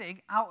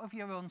anything out of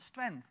your own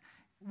strength.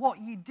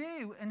 What you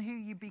do and who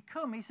you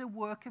become is a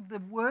work of the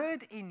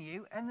Word in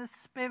you and the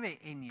Spirit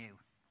in you,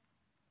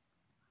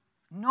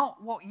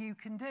 not what you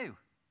can do.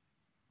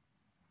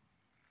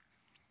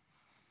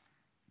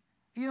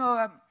 You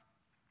know,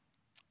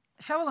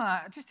 Cheryl and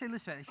I, just to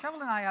illustrate, Cheryl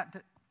and I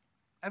had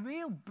a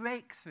real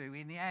breakthrough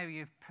in the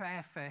area of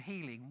prayer for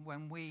healing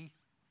when we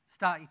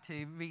started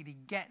to really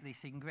get this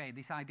ingrained,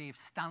 this idea of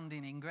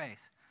standing in grace,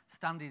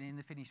 standing in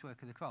the finished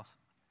work of the cross.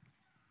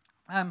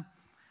 And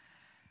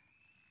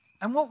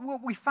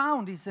what we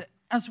found is that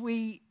as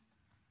we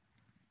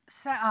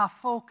set our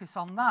focus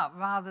on that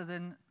rather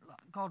than,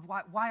 God,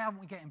 why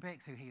aren't we getting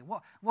breakthrough here?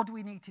 What do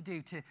we need to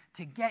do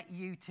to get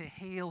you to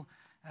heal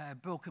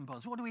broken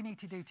bones? What do we need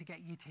to do to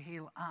get you to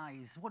heal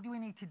eyes? What do we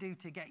need to do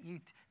to get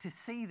you to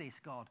see this,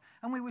 God?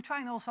 And we were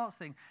trying all sorts of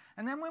things.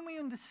 And then when we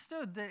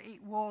understood that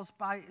it was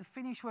by the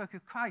finished work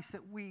of Christ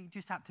that we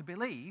just had to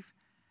believe,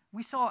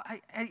 we saw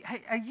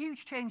a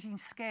huge change in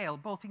scale,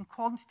 both in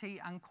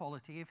quantity and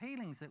quality of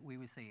healings that we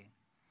were seeing.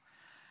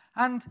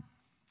 And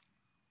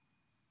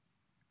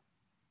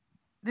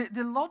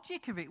the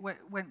logic of it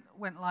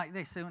went like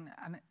this, and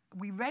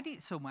we read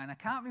it somewhere, and I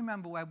can't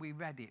remember where we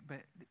read it,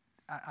 but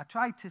I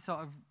tried to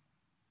sort of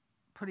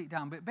put it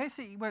down, but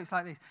basically it works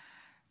like this.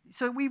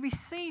 So we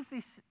receive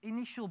this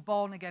initial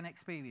born-again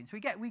experience. We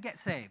get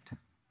saved,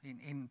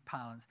 in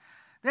parlance.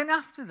 Then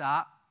after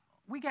that,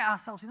 we get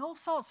ourselves in all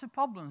sorts of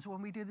problems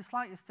when we do the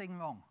slightest thing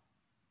wrong,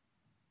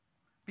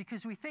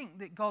 because we think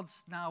that God's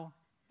now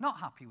not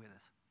happy with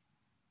us.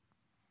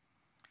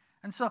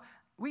 And so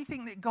we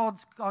think that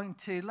God's going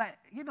to let,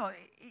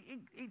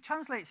 it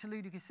translates to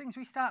ludicrous things.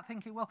 We start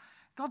thinking, well,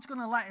 God's going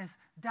to let us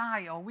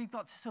die, or we've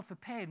got to suffer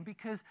pain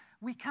because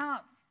we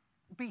can't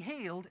be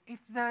healed if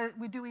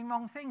we're doing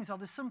wrong things or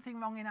there's something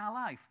wrong in our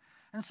life.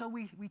 And so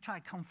we try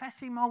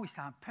confessing more, we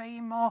start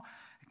praying more.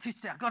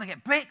 I've got to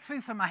get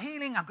breakthrough for my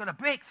healing, I've got a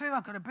breakthrough.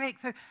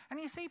 And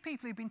you see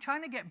people who've been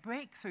trying to get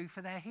breakthrough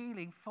for their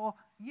healing for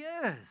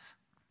years,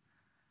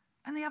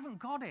 and they haven't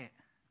got it.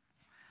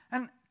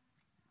 And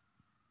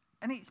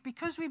it's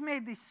because we've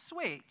made this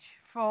switch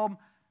from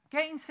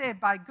getting saved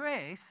by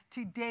grace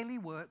to daily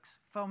works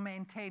for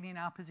maintaining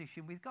our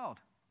position with God.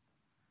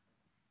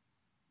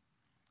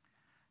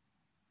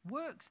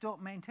 Works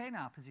don't maintain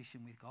our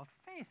position with God.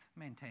 Faith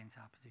maintains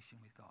our position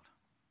with God.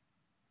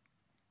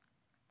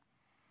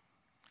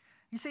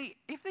 You see,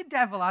 if the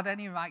devil had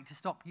any right to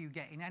stop you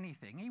getting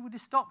anything, he would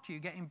have stopped you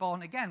getting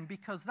born again,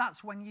 because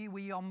that's when you were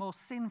your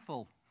most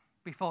sinful,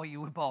 before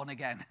you were born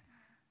again.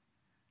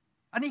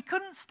 And he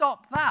couldn't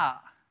stop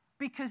that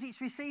because it's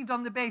received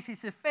on the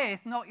basis of faith,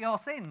 not your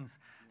sins.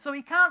 So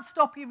he can't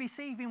stop you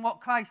receiving what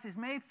Christ has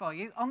made for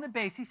you on the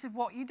basis of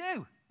what you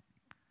do.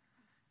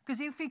 Because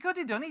if he could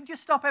have done, he'd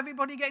just stop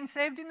everybody getting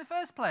saved in the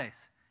first place.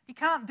 He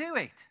can't do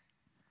it.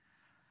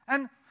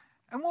 And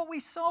what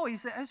we saw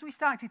is that as we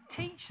started to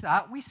teach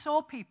that, we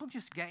saw people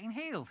just getting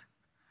healed.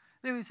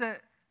 There was a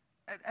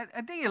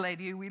dear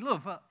lady who we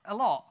love a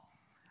lot,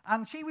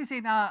 And she was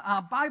in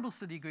our Bible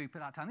study group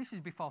at that time. This is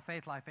before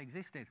Faith Life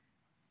existed.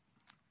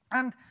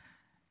 And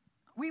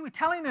we were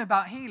telling her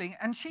about healing,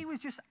 and she was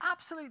just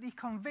absolutely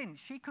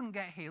convinced she couldn't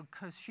get healed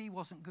because she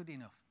wasn't good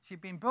enough.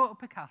 She'd been brought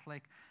up a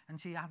Catholic, and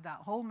she had that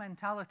whole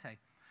mentality.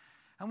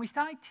 And we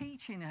started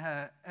teaching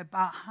her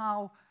about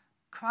how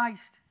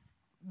Christ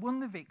won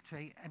the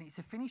victory, and it's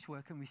a finished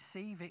work, and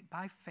receive it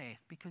by faith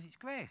because it's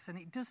grace, and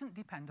it doesn't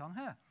depend on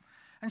her.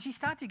 And she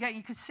started getting,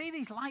 you could see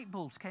these light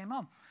bulbs came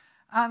on.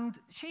 And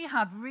she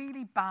had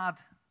really bad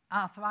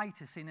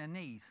arthritis in her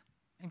knees.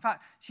 In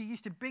fact, she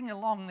used to bring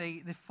along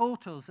the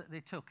photos that they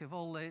took of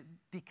all the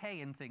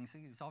decay and things.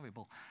 It was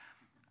horrible.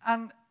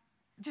 And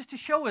just to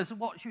show us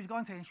what she was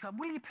going through. And she goes,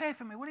 will you pray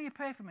for me? Will you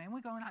pray for me? And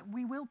we're going like,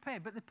 we will pray.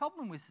 But the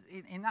problem was,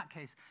 in that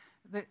case,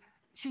 that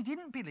she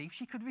didn't believe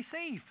she could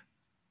receive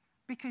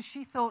because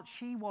she thought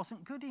she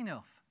wasn't good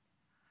enough.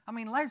 I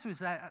mean, Les was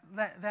there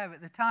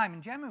at the time,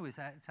 and Gemma was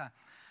there at the time.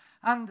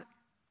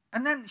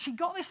 And then she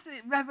got this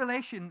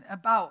revelation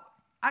about,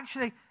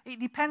 actually, it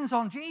depends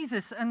on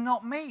Jesus and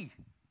not me.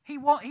 He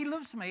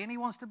loves me and he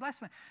wants to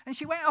bless me. And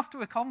she went off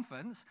to a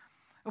conference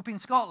up in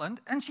Scotland,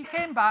 and she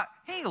came back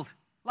healed.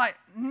 Like,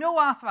 no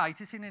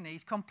arthritis in her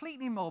knees,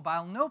 completely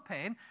mobile, no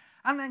pain,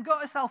 and then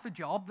got herself a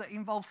job that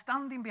involved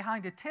standing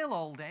behind a till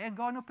all day and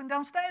going up and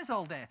down stairs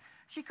all day.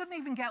 She couldn't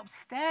even get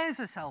upstairs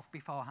herself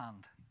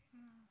beforehand.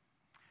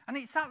 And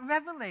it's that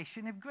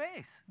revelation of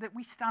grace, that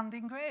we stand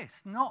in grace,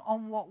 not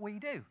on what we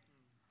do.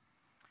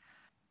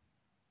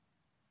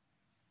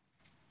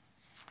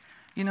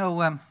 You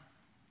know,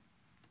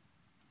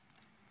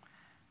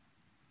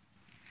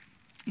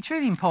 it's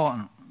really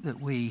important that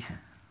we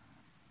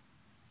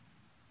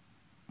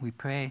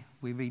pray,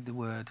 we read the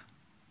Word.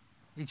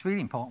 It's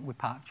really important we're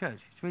part of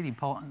church. It's really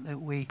important that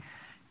we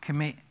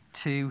commit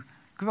to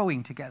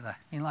growing together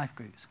in life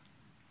groups.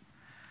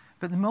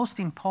 But the most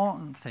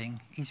important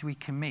thing is we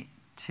commit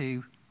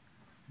to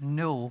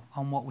know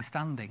on what we're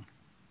standing.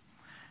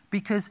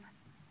 Because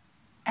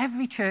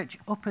every church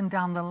up and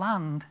down the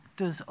land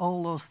does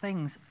all those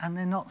things, and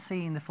they're not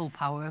seeing the full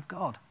power of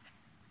God.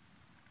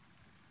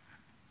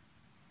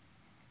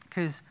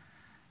 Because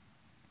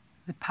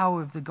the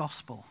power of the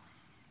gospel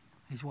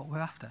is what we're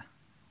after.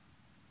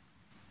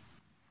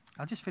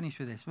 I'll just finish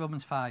with this,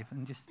 Romans 5,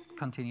 and just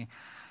continue.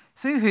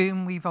 Through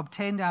whom we've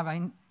obtained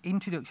our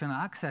introduction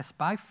and access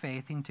by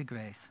faith into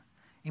grace,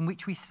 in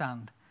which we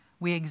stand.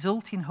 We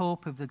exult in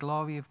hope of the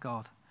glory of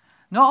God.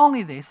 Not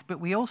only this,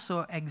 but we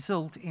also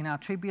exult in our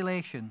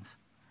tribulations,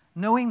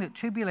 knowing that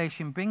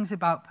tribulation brings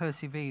about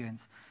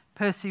perseverance,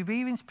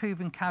 perseverance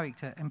proven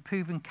character, and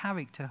proven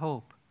character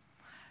hope.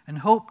 And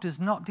hope does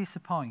not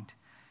disappoint,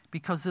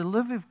 because the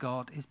love of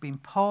God has been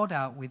poured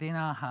out within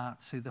our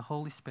hearts through the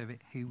Holy Spirit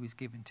who was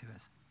given to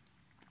us.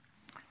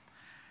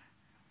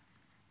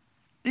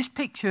 This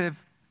picture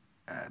of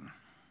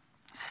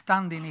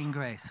standing in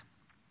grace.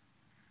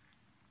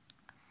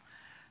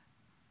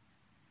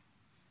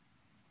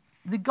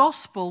 The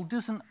gospel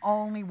doesn't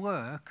only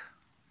work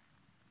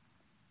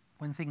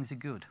when things are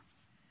good.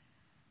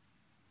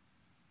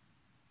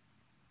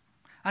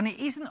 And it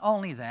isn't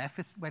only there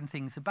for when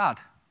things are bad.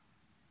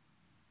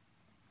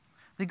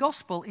 The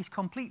gospel is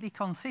completely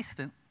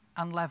consistent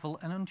and level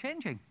and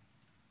unchanging.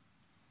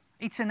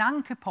 It's an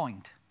anchor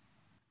point.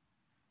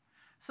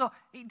 So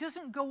it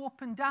doesn't go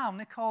up and down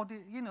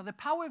according, the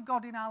power of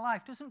God in our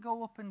life doesn't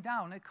go up and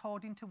down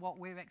according to what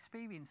we're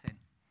experiencing.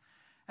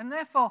 And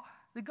therefore,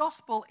 the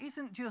gospel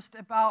isn't just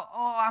about,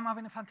 I'm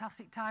having a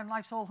fantastic time,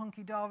 life's all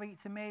hunky-dory,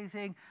 it's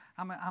amazing,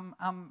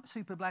 I'm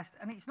super blessed.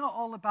 And it's not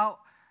all about,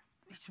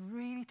 it's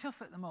really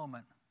tough at the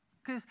moment.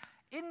 Because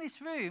in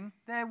this room,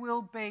 there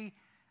will be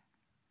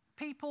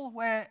people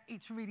where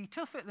it's really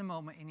tough at the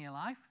moment in your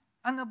life,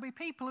 and there'll be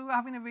people who are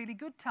having a really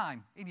good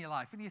time in your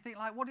life, and you think,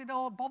 like, what did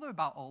I bother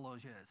about all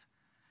those years?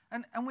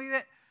 And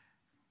we're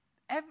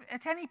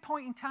at any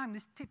point in time,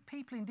 there's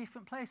people in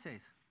different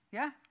places.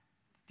 Yeah?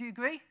 Do you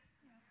agree?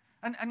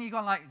 Yeah. And you're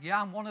going like,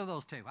 yeah, I'm one of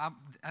those two.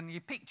 And you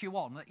picked your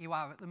one that you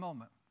are at the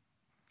moment.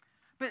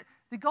 But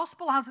the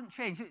gospel hasn't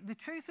changed. The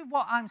truth of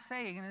what I'm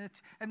saying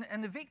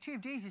and the victory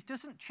of Jesus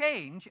doesn't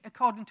change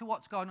according to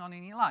what's going on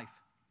in your life.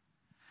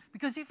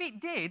 Because if it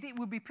did, it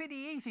would be pretty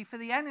easy for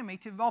the enemy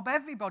to rob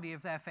everybody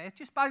of their faith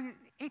just by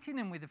hitting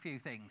them with a few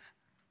things.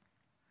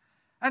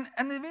 And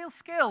the real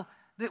skill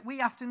that we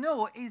have to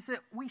know is that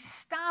we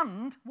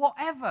stand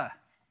whatever.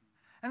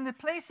 And the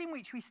place in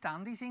which we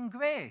stand is in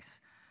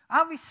grace.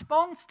 Our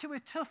response to a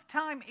tough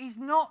time is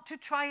not to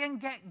try and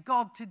get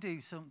God to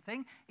do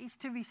something, it's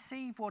to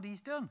receive what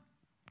he's done.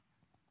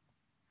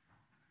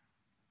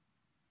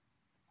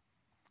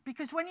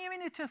 Because when you're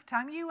in a tough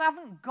time, you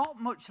haven't got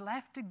much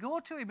left to go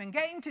to him and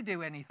get him to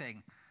do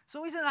anything.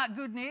 So isn't that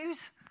good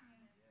news?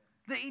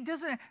 That he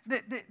doesn't,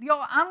 that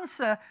your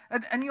answer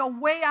and your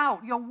way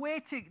out, your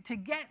way to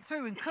get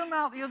through and come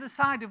out the other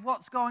side of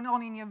what's going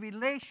on in your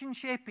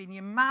relationship, in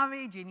your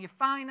marriage, in your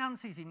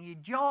finances, in your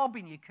job,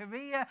 in your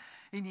career,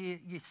 in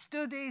your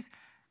studies,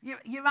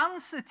 your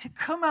answer to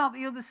come out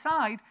the other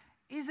side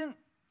isn't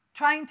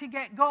trying to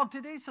get God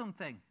to do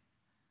something.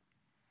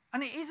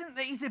 And it isn't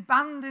that he's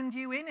abandoned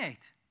you in it.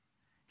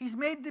 He's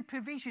made the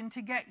provision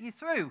to get you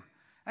through.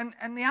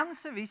 And the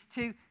answer is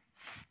to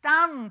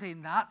stand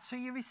in that so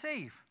you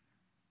receive.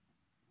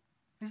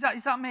 Is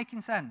that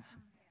making sense?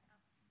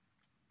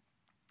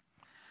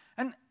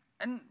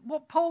 And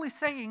what Paul is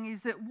saying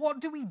is that what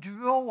do we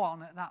draw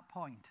on at that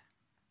point?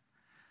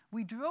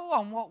 We draw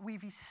on what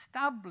we've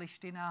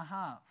established in our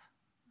hearts.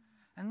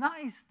 And that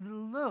is the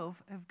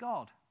love of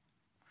God.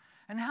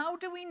 And how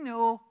do we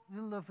know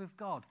the love of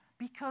God?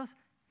 Because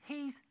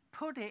he's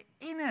put it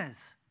in us.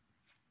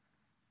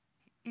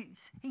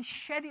 He's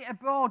shed it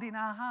abroad in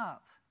our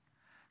hearts.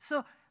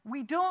 So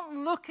we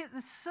don't look at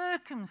the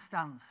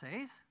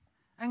circumstances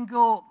and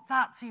go,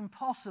 that's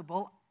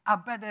impossible, I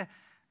better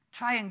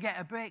try and get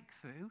a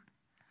breakthrough.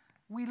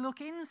 We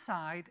look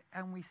inside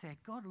and we say,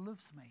 God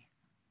loves me.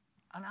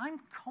 And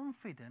I'm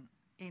confident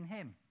in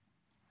him.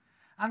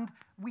 And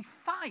we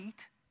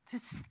fight to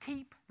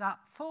keep that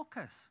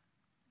focus.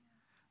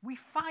 We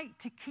fight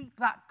to keep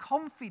that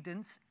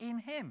confidence in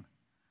him.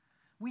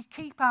 We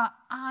keep our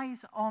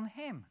eyes on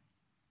him.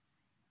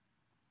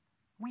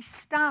 We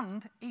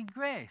stand in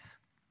grace.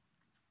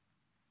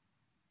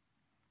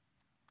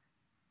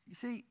 You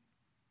see,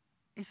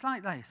 it's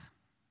like this.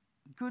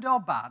 Good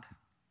or bad,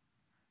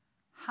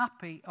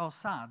 happy or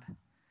sad,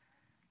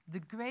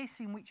 the grace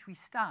in which we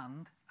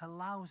stand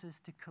allows us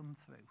to come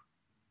through.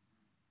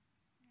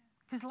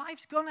 Because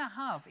life's going to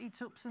have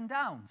its ups and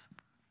downs.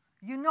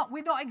 We're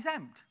not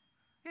exempt.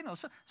 You know,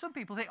 so some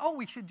people think,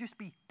 we should just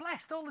be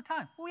blessed all the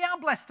time. We are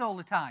blessed all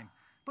the time.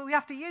 But we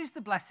have to use the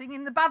blessing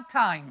in the bad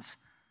times.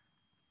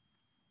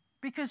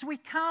 Because we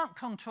can't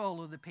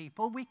control other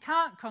people. We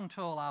can't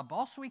control our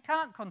boss. We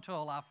can't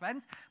control our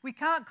friends. We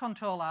can't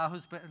control our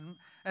husband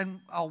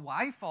and our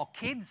wife or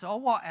kids or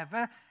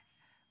whatever.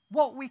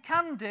 What we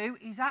can do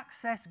is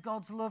access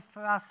God's love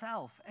for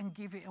ourselves and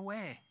give it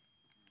away.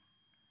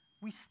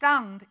 We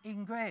stand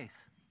in grace.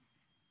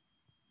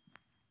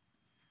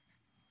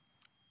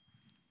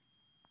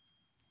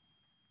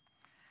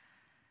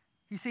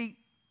 You see,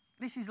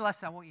 this is the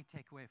lesson I want you to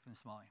take away from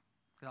this morning,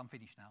 because I'm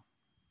finished now.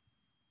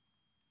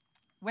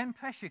 When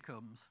pressure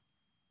comes,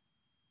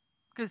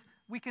 because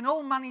we can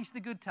all manage the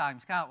good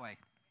times, can't we?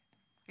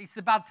 It's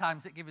the bad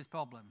times that give us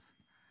problems.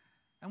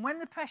 And when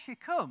the pressure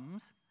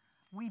comes,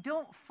 we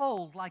don't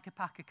fold like a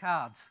pack of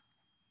cards.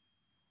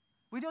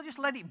 We don't just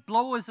let it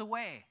blow us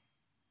away.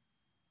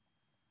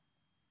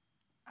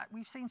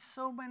 We've seen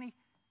so many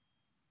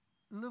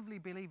lovely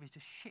believers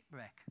just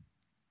shipwreck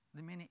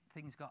the minute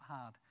things got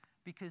hard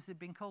because they've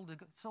been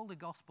sold a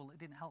gospel that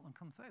didn't help them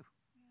come through.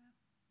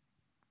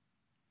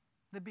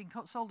 They've been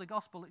sold a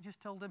gospel that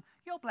just told them,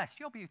 you're blessed,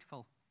 you're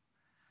beautiful.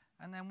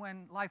 And then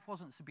when life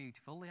wasn't so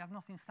beautiful, they have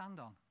nothing to stand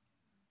on.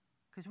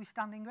 Because we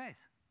stand in grace.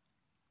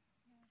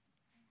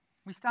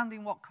 We stand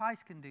in what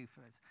Christ can do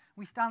for us.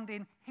 We stand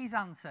in his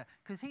answer,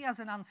 because he has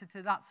an answer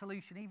to that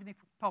solution, even if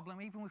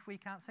we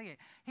can't see it.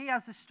 He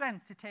has the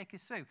strength to take us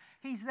through.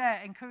 He's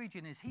there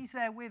encouraging us. He's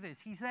there with us.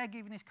 He's there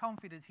giving us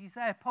confidence. He's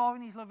there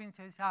pouring his love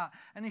into his heart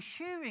and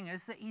assuring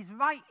us that he's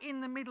right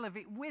in the middle of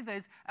it with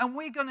us, and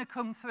we're going to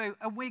come through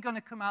and we're going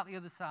to come out the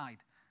other side.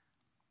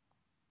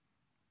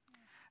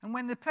 And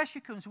when the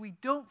pressure comes, we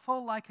don't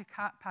fall like a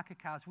pack of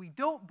cards. We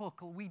don't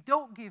buckle. We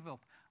don't give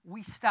up.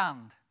 We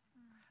stand.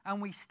 And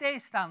we stay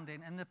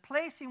standing. And the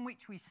place in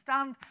which we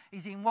stand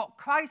is in what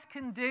Christ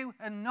can do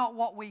and not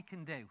what we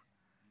can do.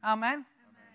 Amen?